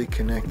fully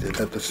connected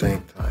at the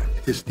same time.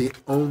 It's the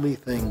only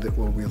thing that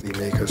will really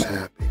make us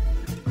happy.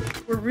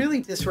 We're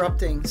really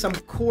disrupting some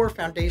core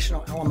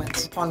foundational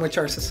elements upon which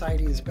our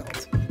society is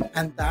built.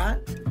 And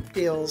that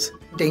feels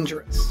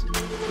dangerous.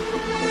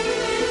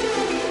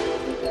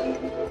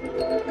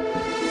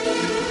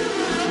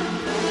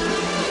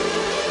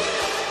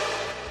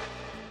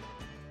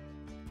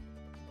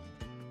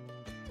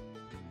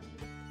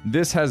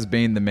 This has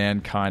been the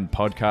Mankind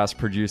Podcast,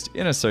 produced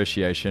in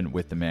association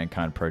with the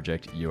Mankind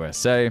Project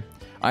USA.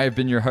 I have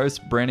been your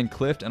host, Brandon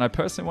Clift, and I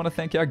personally want to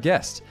thank our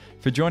guests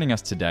for joining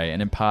us today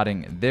and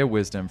imparting their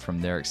wisdom from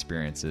their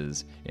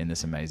experiences in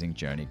this amazing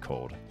journey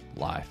called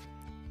life.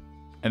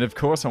 And of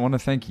course, I want to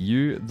thank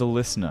you, the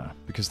listener,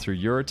 because through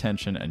your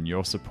attention and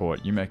your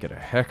support, you make it a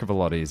heck of a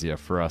lot easier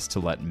for us to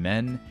let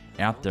men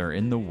out there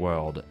in the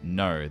world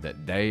know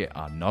that they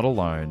are not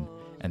alone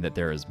and that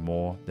there is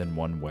more than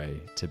one way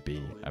to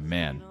be a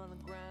man.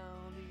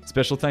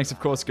 Special thanks, of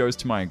course, goes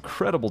to my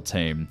incredible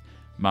team,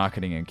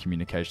 Marketing and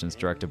Communications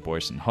Director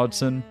Boyson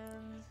Hodgson,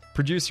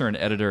 producer and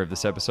editor of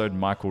this episode,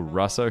 Michael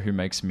Russo, who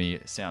makes me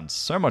sound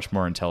so much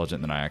more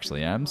intelligent than I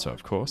actually am, so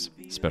of course,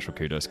 special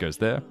kudos goes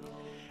there.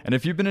 And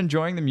if you've been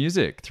enjoying the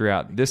music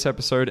throughout this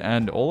episode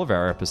and all of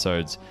our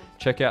episodes,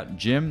 check out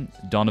Jim,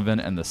 Donovan,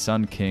 and the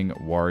Sun King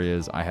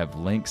Warriors. I have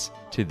links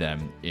to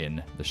them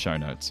in the show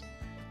notes.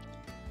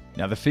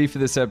 Now, the fee for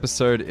this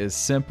episode is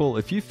simple.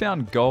 If you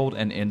found gold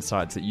and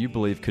insights that you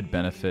believe could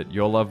benefit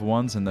your loved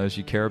ones and those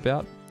you care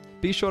about,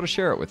 be sure to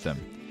share it with them.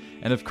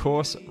 And of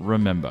course,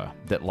 remember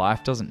that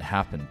life doesn't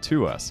happen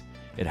to us,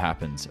 it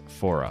happens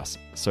for us,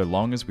 so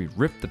long as we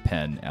rip the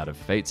pen out of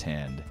fate's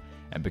hand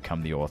and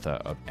become the author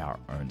of our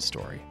own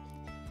story.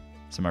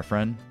 So my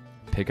friend,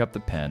 pick up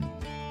the pen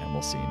and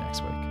we'll see you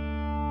next week.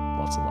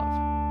 Lots of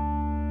love.